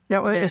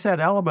 Yeah, it's that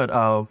element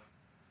of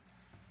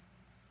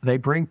they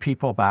bring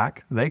people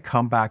back. They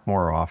come back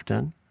more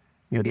often.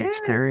 The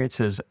experience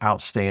is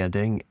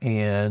outstanding,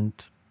 and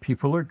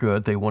people are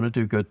good. They want to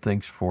do good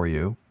things for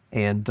you.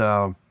 And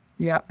and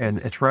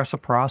it's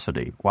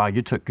reciprocity. Wow,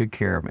 you took good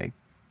care of me.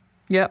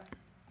 Yep.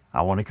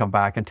 I want to come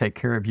back and take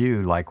care of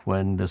you, like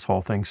when this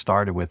whole thing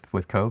started with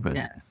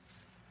COVID.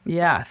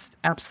 Yes,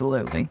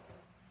 absolutely.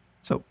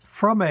 So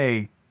from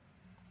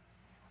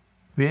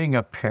being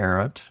a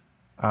parent,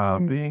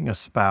 being a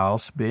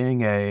spouse,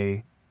 being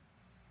a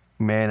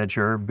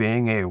manager,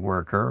 being a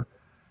worker,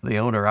 the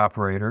owner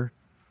operator,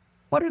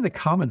 what are the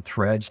common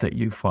threads that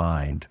you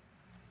find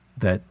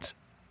that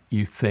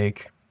you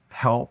think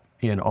help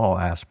in all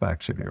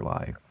aspects of your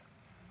life?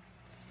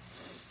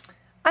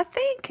 I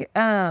think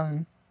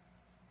my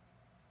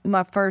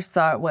first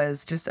thought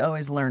was just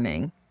always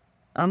learning.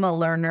 I'm a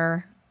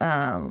learner.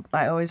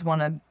 I always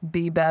want to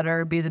be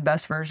better, be the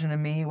best version of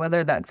me,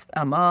 whether that's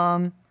a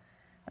mom,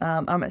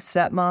 I'm a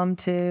stepmom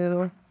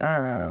too,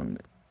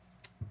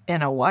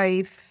 and a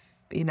wife,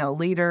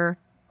 leader,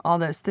 all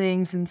those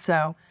things. And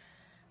so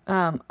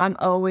I'm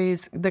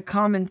always, the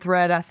common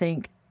thread, I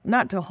think,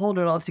 not to hold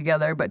it all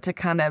together, but to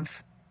kind of,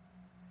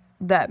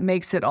 that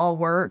makes it all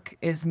work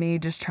is me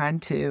just trying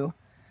to,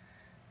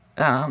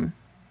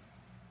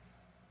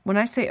 when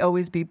I say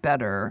always be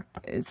better,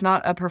 it's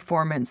not a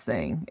performance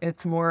thing.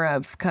 It's more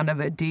of kind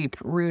of a deep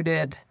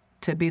rooted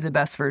to be the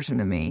best version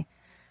of me.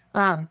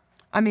 I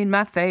mean,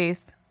 my faith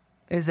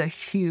is a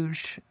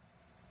huge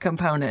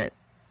component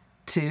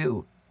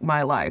to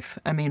my life.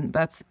 I mean,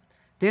 that's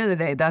the end of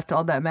the day, that's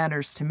all that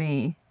matters to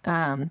me.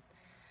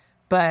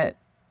 But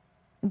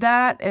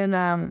that, and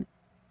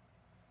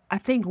I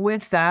think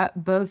with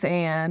that, but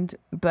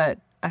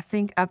I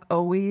think I've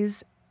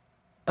always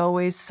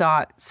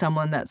sought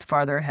someone that's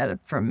farther ahead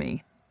from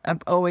me. I'm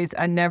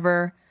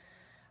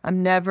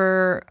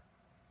never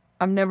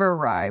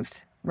arrived,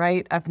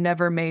 right? I've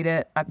never made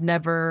it.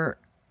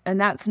 And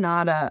that's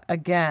not a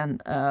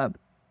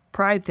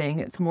pride thing.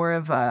 It's more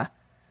of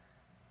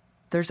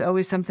there's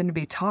always something to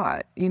be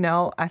taught.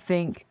 I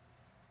think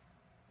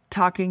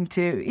talking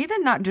to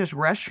even not just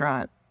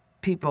restaurant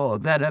people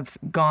that have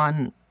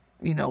gone,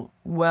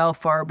 well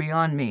far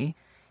beyond me,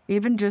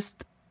 even just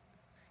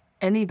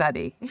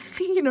anybody,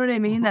 you know what I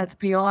mean? That's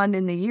beyond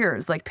in the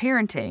years, like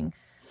parenting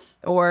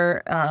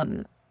or,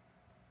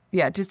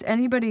 just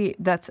anybody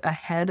that's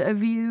ahead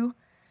of you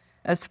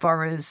as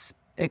far as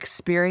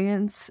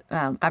experience.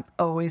 I've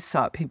always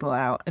sought people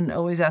out and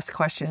always asked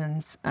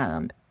questions.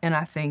 And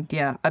I think,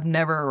 I've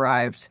never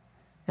arrived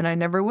and I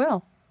never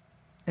will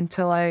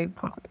until I'm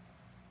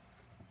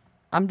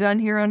done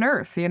here on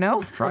earth,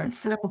 Right.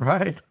 So,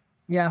 Right.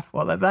 yeah.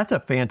 Well, that's a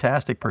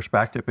fantastic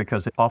perspective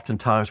because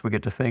oftentimes we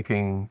get to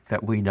thinking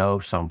that we know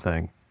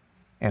something.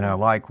 And I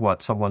like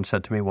what someone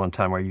said to me one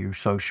time, are you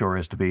so sure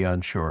as to be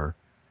unsure?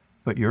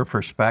 But your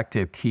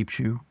perspective keeps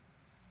you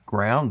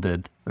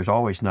grounded. There's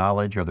always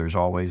knowledge or there's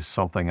always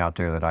something out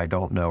there that I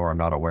don't know or I'm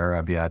not aware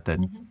of yet that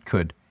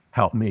could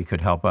help me,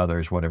 could help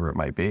others, whatever it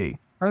might be.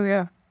 Oh,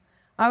 yeah.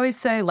 I always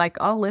say,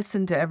 I'll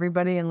listen to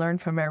everybody and learn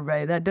from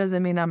everybody. That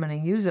doesn't mean I'm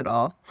going to use it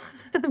all.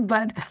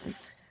 But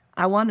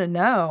I want to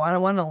know. I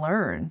want to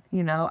learn.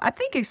 I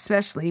think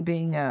especially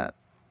being a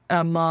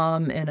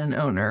mom and an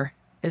owner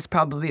is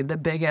probably the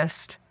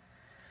biggest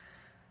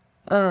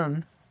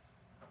and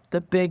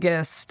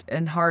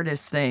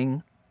hardest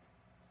thing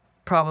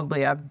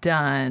probably I've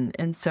done.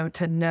 And so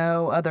to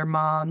know other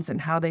moms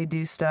and how they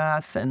do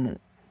stuff and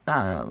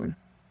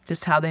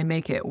just how they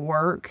make it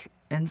work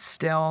and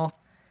still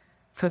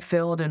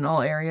fulfilled in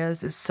all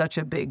areas is such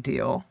a big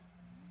deal.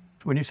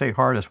 When you say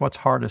hardest, what's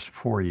hardest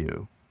for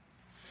you?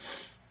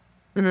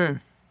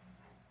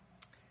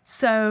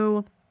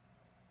 So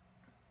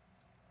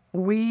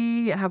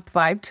we have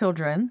 5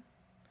 children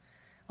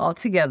all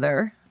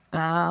together.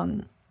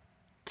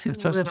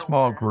 It's just a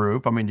small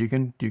group. I mean, you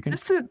can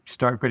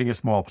start getting a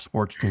small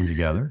sports team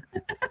together.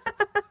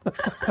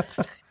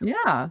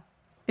 Yeah,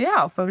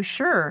 for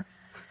sure.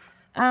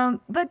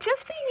 But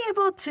just being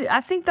able to, I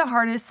think the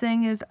hardest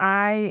thing is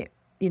I've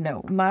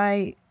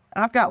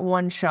got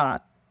one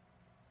shot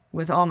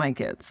with all my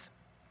kids,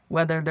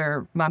 whether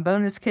they're my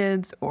bonus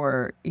kids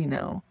or,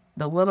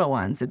 the little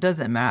ones, it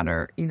doesn't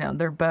matter.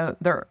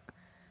 They're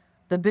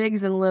the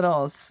bigs and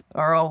littles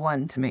are all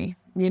one to me,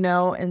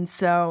 and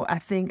so I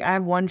think I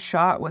have one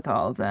shot with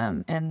all of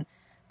them. And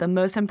the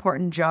most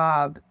important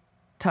job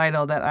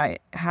title that I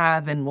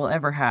have and will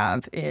ever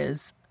have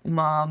is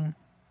mom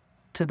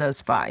to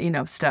those 5,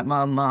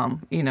 stepmom,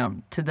 mom,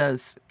 to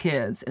those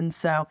kids. And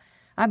so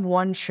I have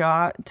one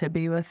shot to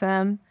be with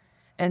them.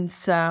 And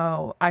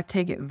so I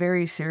take it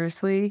very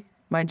seriously,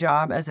 my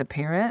job as a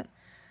parent,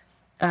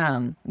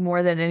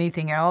 more than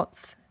anything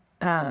else.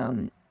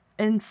 And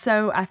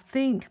so I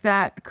think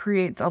that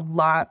creates a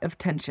lot of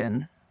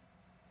tension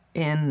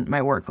in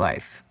my work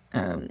life.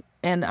 And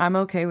I'm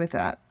okay with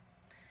that.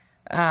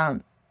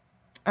 I'm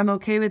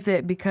okay with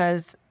it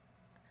because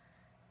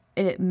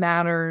it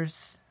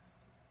matters.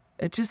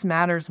 It just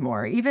matters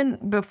more. Even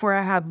before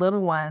I had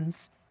little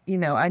ones,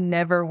 I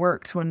never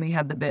worked when we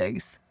had the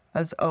bigs. I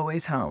was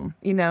always home,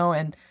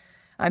 and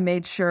I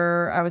made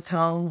sure I was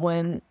home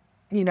when,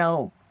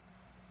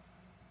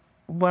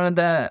 one of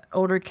the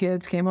older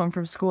kids came home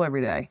from school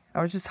every day.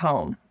 I was just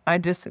home. I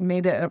just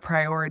made it a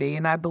priority.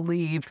 And I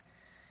believe,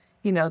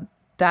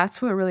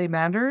 that's what really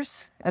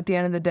matters at the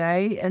end of the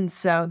day. And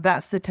so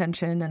that's the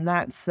tension. And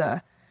that's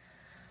the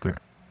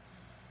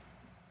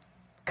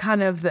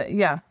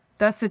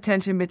that's the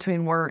tension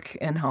between work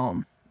and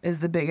home is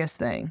the biggest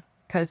thing.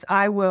 Because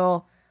I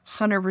will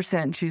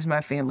 100% choose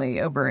my family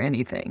over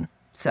anything.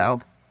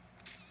 So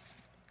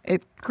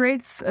it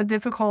creates a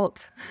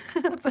difficult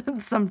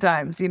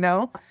sometimes,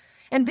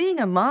 And being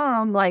a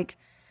mom,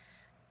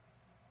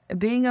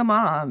 being a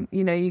mom,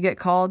 you get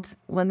called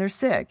when they're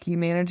sick. You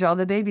manage all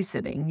the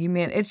babysitting.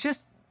 It's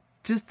just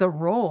the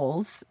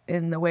roles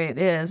in the way it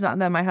is. Not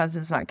that my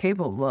husband's not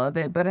capable of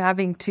it, but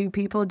having two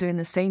people doing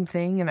the same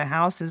thing in a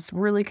house is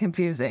really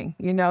confusing,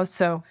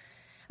 So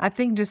I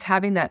think just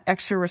having that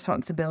extra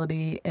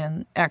responsibility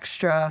and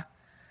extra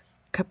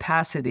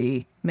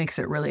capacity makes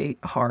it really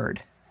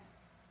hard.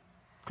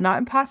 Not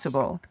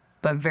impossible,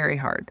 but very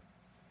hard.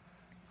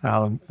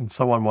 And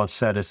someone once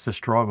said it's the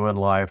struggle in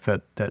life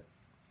that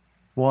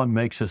one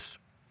makes us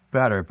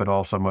better, but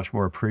also much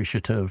more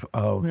appreciative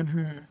of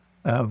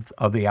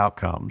the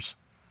outcomes.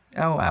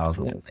 Oh,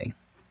 absolutely.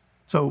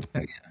 So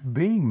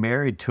being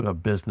married to a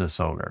business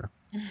owner,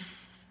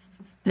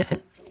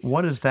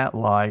 what is that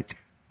like?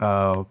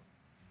 I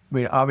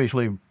mean,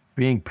 obviously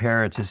being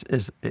parents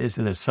is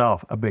in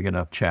itself a big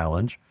enough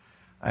challenge,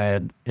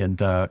 and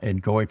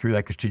going through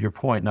that, because to your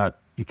point,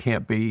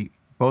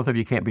 both of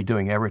you can't be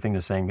doing everything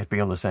the same, be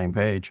on the same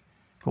page.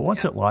 But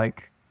what's it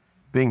like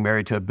being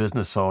married to a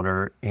business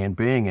owner and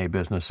being a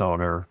business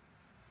owner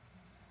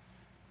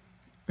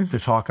to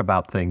talk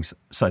about things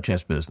such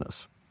as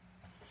business?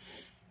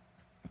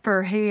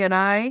 For he and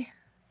I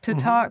to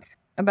talk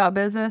about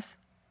business?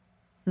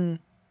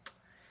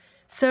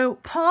 So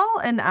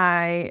Paul and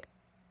I,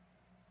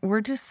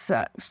 we're just,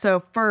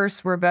 so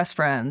first, we're best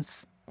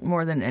friends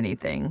more than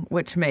anything,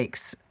 which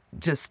makes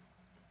just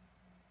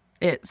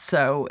it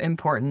so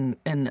important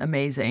and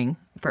amazing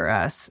for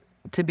us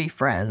to be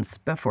friends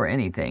before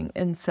anything.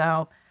 And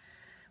so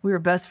we were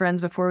best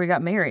friends before we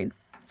got married.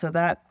 So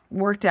that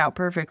worked out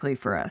perfectly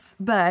for us.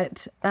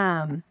 But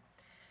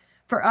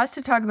for us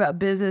to talk about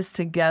business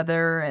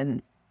together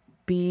and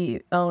be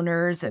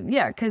owners, and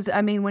because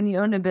when you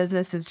own a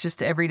business, it's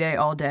just every day,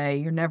 all day.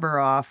 You're never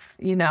off,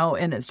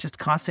 and it's just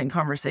constant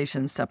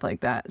conversation, stuff like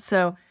that.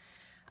 So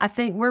I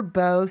think we're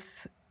both,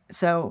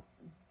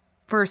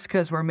 first,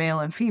 because we're male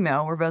and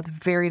female, we're both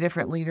very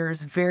different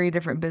leaders, very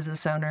different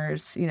business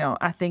owners.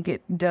 I think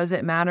it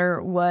doesn't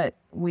matter what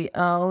we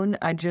own.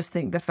 I just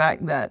think the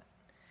fact that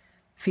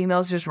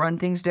females just run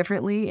things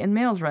differently and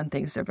males run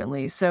things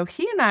differently. So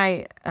he and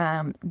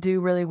I do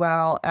really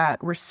well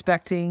at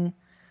respecting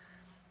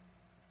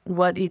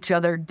what each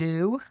other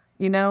do,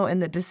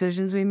 and the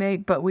decisions we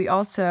make. But we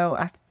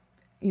also,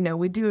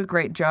 we do a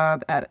great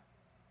job at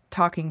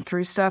talking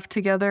through stuff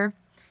together.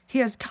 He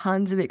has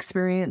tons of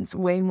experience,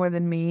 way more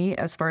than me,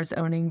 as far as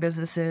owning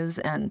businesses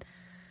and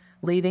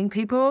leading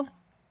people.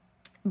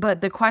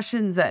 But the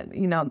questions that,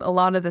 a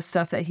lot of the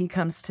stuff that he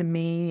comes to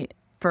me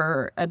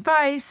for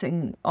advice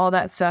and all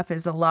that stuff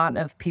is a lot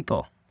of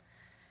people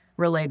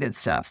related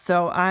stuff.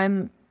 So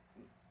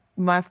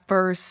my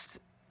first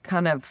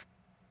kind of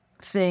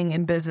thing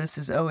in business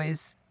is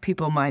always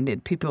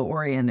people-minded,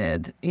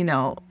 people-oriented,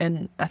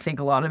 and I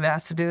think a lot of it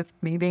has to do with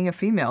me being a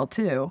female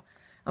too.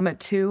 I'm a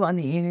 2 on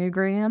the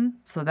Enneagram,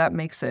 so that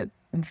makes it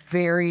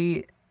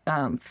very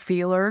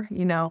feeler,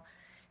 and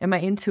my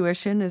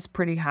intuition is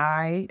pretty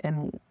high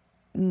and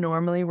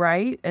normally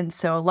right. And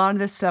so a lot of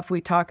the stuff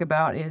we talk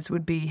about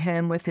would be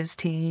him with his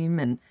team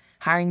and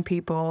hiring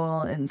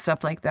people and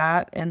stuff like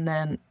that. And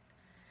then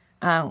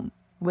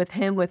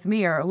with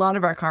me, a lot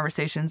of our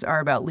conversations are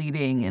about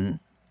leading and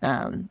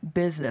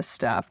business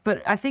stuff.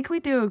 But I think we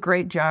do a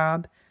great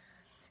job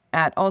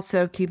at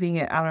also keeping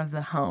it out of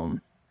the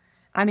home.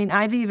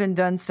 I've even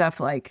done stuff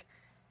like,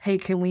 hey,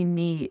 can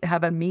we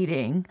have a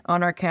meeting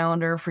on our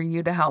calendar for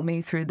you to help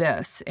me through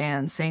this?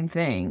 And same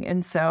thing.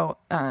 And so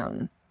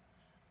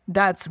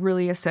that's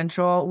really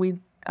essential.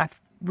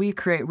 We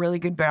create really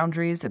good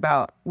boundaries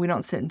we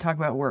don't sit and talk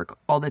about work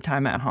all the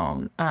time at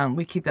home.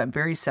 We keep that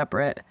very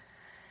separate.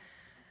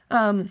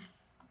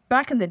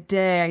 Back in the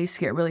day, I used to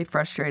get really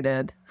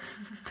frustrated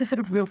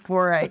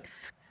before I,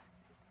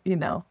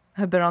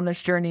 have been on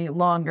this journey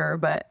longer,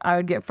 but I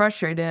would get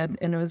frustrated,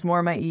 and it was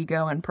more my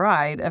ego and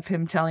pride of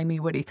him telling me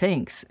what he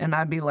thinks. And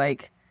I'd be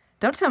like,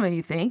 don't tell me what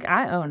you think,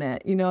 I own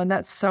it, and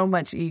that's so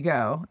much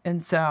ego.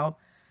 And so,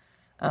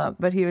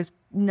 but he was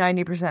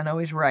 90%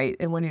 always right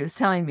in what he was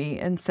telling me.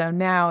 And so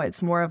now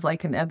it's more of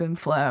like an ebb and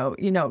flow,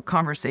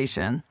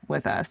 conversation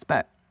with us,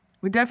 but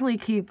we definitely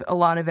keep a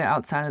lot of it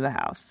outside of the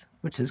house,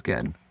 which is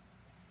good.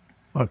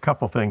 Well, a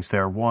couple things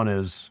there. One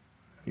is,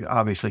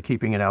 obviously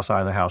keeping it outside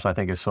of the house, I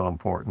think, is so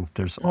important.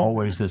 There's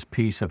always this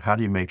piece of how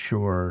do you make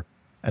sure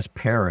as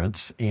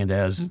parents and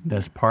as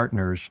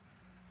partners,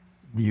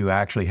 you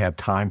actually have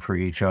time for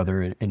each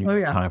other and you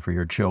have time for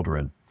your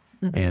children.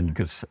 And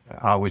because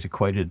I always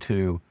equated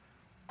to,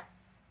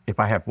 if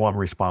I have one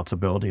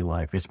responsibility in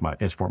life,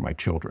 it's for my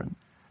children.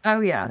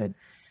 Oh, yeah.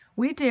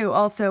 We do.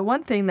 Also,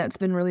 one thing that's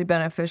been really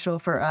beneficial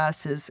for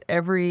us is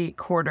every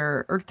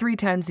quarter or 3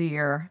 times a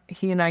year,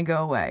 he and I go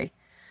away.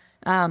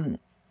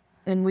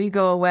 And we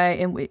go away,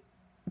 and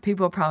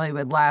people probably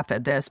would laugh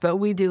at this, but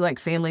we do like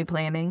family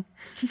planning.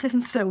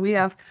 And so we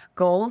have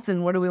goals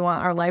and what do we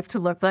want our life to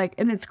look like.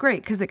 And it's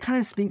great because it kind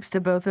of speaks to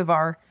both of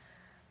our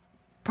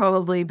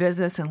probably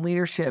business and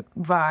leadership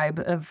vibe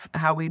of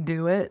how we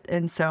do it.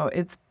 And so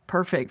it's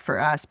perfect for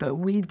us, but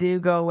we do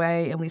go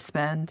away and we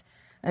spend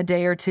a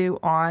day or two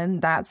on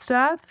that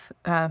stuff.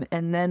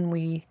 And then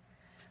we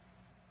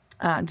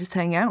just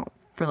hang out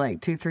for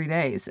like 2-3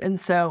 days. And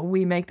so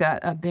we make that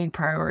a big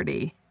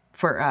priority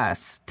for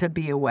us to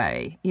be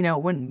away.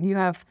 When you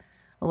have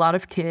a lot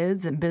of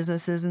kids and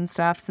businesses and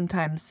stuff,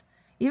 sometimes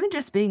even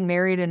just being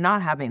married and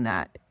not having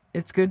that,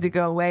 it's good to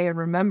go away and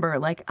remember,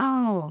 like,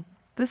 oh,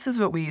 this is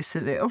what we used to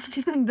do.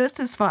 This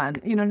is fun.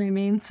 You know what I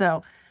mean?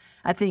 So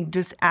I think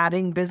just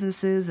adding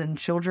businesses and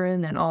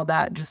children and all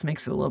that just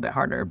makes it a little bit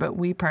harder. But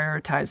we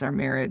prioritize our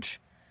marriage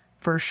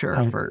for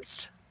sure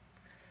first.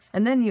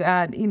 And then you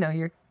add,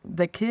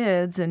 the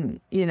kids and,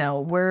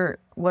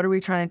 what are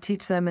we trying to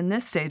teach them in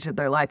this stage of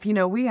their life?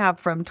 We have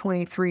from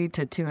 23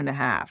 to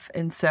 2.5.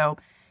 And so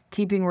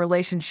keeping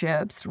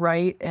relationships,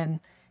 right, and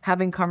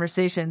having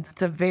conversations,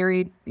 it's a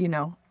very,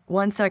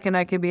 1 second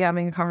I could be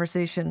having a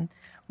conversation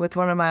with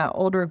one of my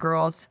older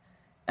girls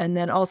and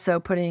then also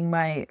putting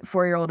my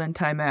 4-year-old in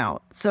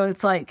timeout. So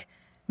it's like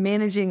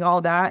managing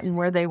all that and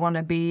where they want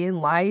to be in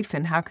life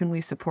and how can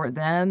we support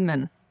them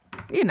and,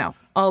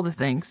 all the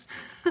things.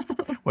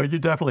 Well, you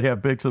definitely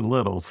have bigs and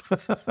littles.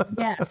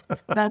 Yes,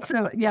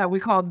 we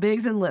call it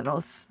bigs and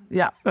littles.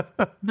 Yeah,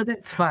 but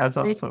it's fun. That's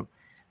awesome.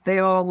 They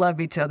all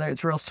love each other.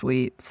 It's real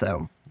sweet.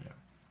 So,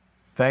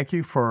 thank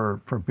you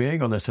for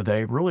being on this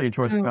today. Really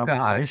enjoyed the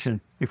conversation.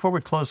 Gosh. Before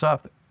we close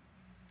up,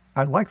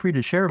 I'd like for you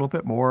to share a little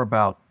bit more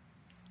about.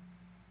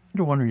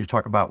 I wonder you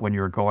talk about when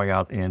you're going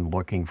out and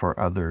looking for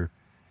other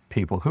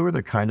people. Who are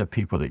the kind of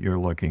people that you're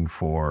looking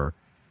for?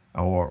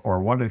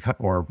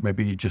 Or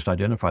maybe you just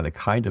identify the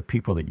kind of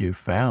people that you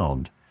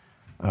found,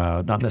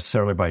 not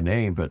necessarily by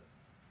name, but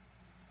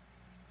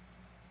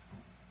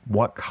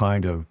what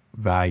kind of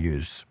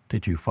values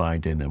did you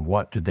find in them?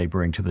 What did they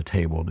bring to the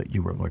table that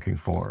you were looking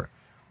for?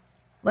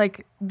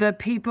 Like the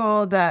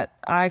people that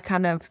I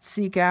kind of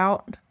seek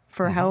out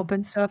for help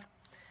and stuff.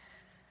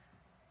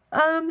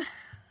 It's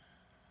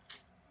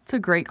a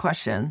great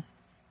question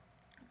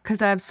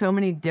because I have so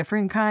many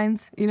different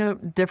kinds,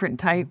 different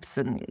types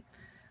and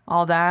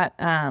all that.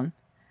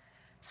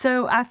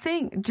 So I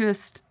think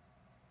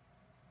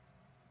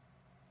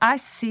I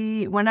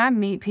see when I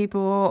meet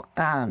people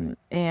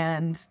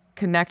and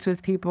connect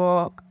with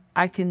people,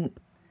 I can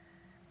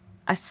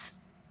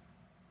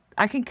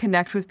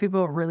connect with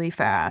people really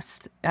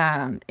fast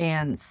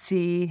and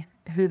see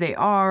who they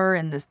are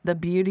and the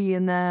beauty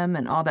in them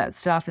and all that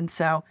stuff. And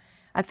so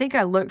I think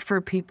I look for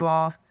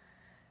people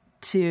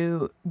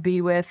to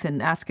be with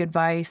and ask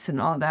advice and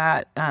all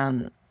that.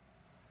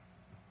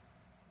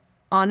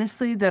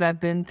 Honestly, that I've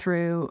been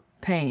through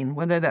pain,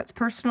 whether that's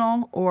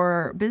personal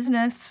or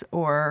business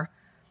or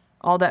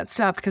all that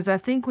stuff. Because I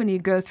think when you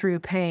go through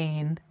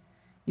pain,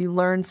 you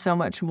learn so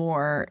much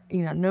more.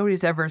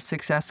 Nobody's ever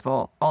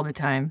successful all the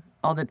time,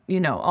 all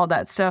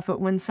that stuff. But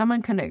when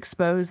someone can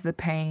expose the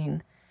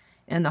pain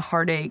and the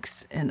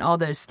heartaches and all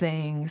those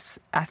things,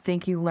 I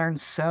think you learn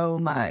so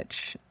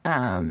much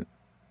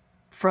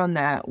from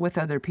that with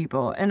other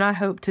people. And I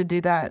hope to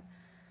do that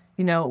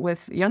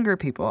with younger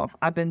people.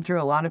 I've been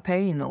through a lot of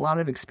pain, a lot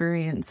of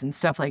experience and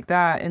stuff like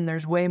that, and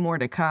there's way more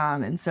to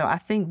come. And so I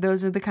think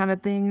those are the kind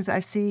of things I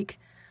seek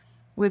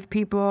with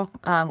people.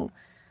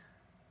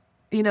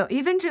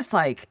 Even just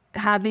like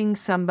having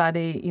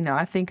somebody,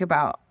 I think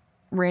about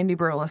Randy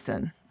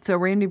Burleson. So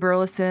Randy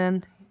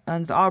Burleson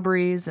owns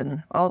Aubrey's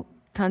and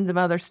tons of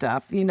other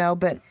stuff,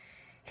 but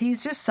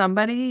he's just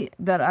somebody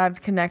that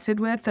I've connected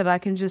with that I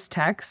can just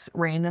text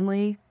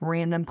randomly,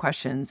 random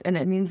questions. And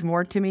it means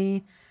more to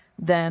me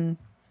than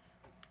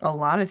a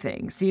lot of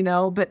things,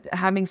 but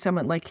having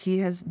someone like he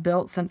has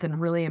built something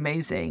really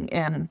amazing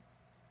and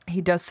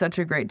he does such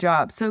a great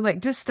job. So like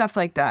just stuff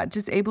like that,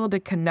 just able to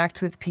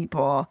connect with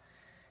people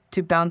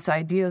to bounce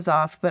ideas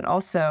off, but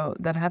also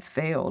that have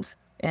failed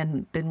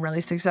and been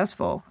really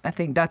successful. I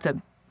think that's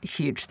a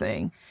huge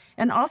thing.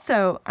 And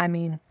also, I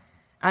mean,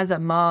 as a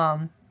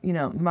mom,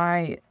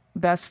 my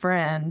best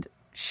friend,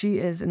 she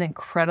is an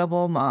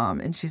incredible mom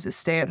and she's a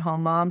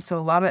stay-at-home mom. So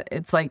a lot of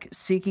it's like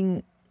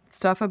seeking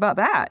stuff about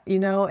that,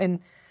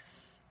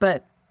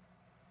 but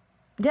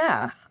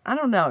yeah, I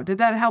don't know. Did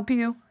that help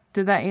you?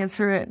 Did that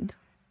answer it?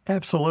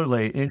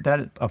 Absolutely.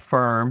 That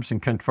affirms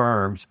and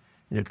confirms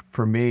it.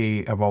 For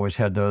me, I've always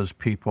had those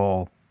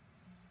people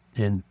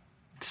in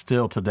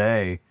still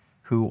today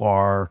who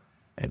are,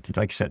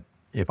 like I said,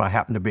 if I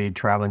happen to be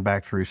traveling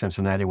back through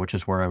Cincinnati, which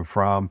is where I'm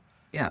from,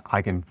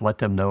 I can let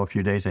them know a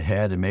few days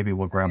ahead and maybe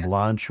we'll grab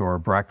lunch or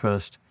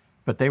breakfast.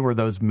 But they were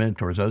those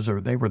mentors.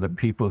 They were the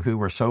people who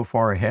were so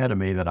far ahead of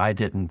me that I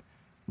didn't.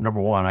 Number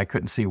one, I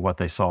couldn't see what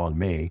they saw in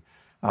me.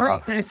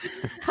 Right.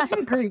 I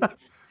agree.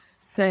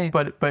 Same.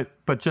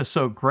 But just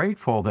so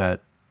grateful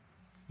that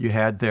you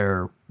had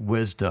their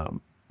wisdom.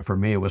 For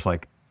me, it was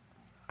like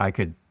I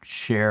could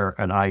share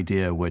an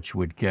idea which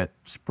would get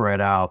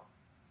spread out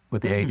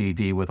with the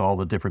ADD with all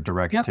the different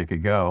directions it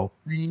could go,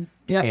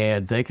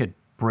 and they could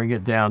bring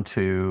it down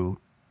to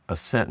a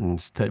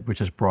sentence which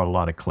has brought a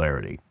lot of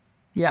clarity.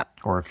 Yeah.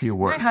 Or a few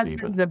words. My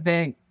husband's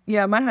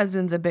my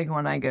husband's a big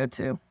one I go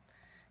to.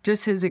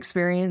 Just his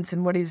experience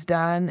and what he's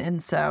done.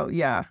 And so,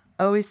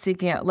 always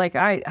seeking out, like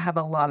I have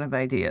a lot of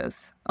ideas,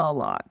 a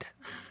lot.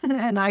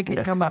 And I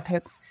can come up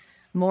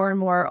more and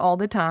more all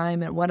the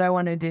time and what I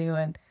want to do.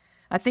 And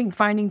I think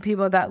finding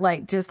people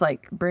that just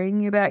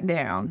bring you back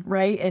down,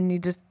 right? And you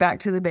just back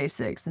to the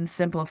basics and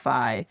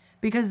simplify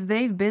because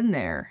they've been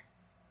there.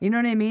 You know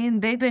what I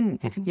mean? They've been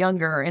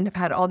younger and have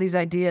had all these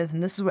ideas.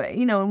 And this is what,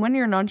 and when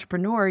you're an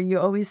entrepreneur, you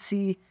always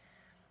see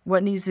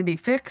what needs to be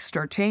fixed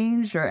or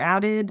changed or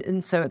added.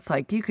 And so it's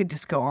like you could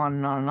just go on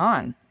and on and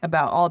on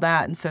about all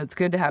that. And so it's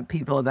good to have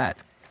people that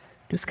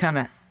just kind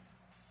of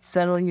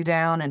settle you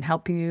down and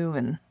help you.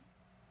 And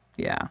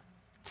yeah,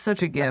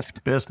 such a gift.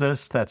 That's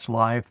business, that's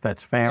life,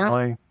 that's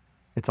family. Yeah.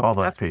 It's all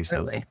those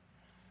Absolutely. pieces.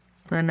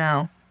 I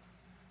know.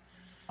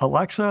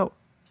 Alexa,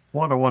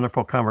 what a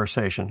wonderful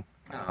conversation.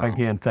 Oh.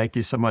 Again, thank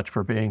you so much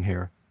for being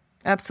here.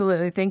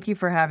 Absolutely. Thank you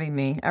for having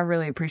me. I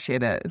really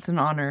appreciate it. It's an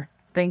honor.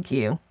 Thank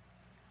you.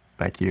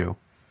 Thank you.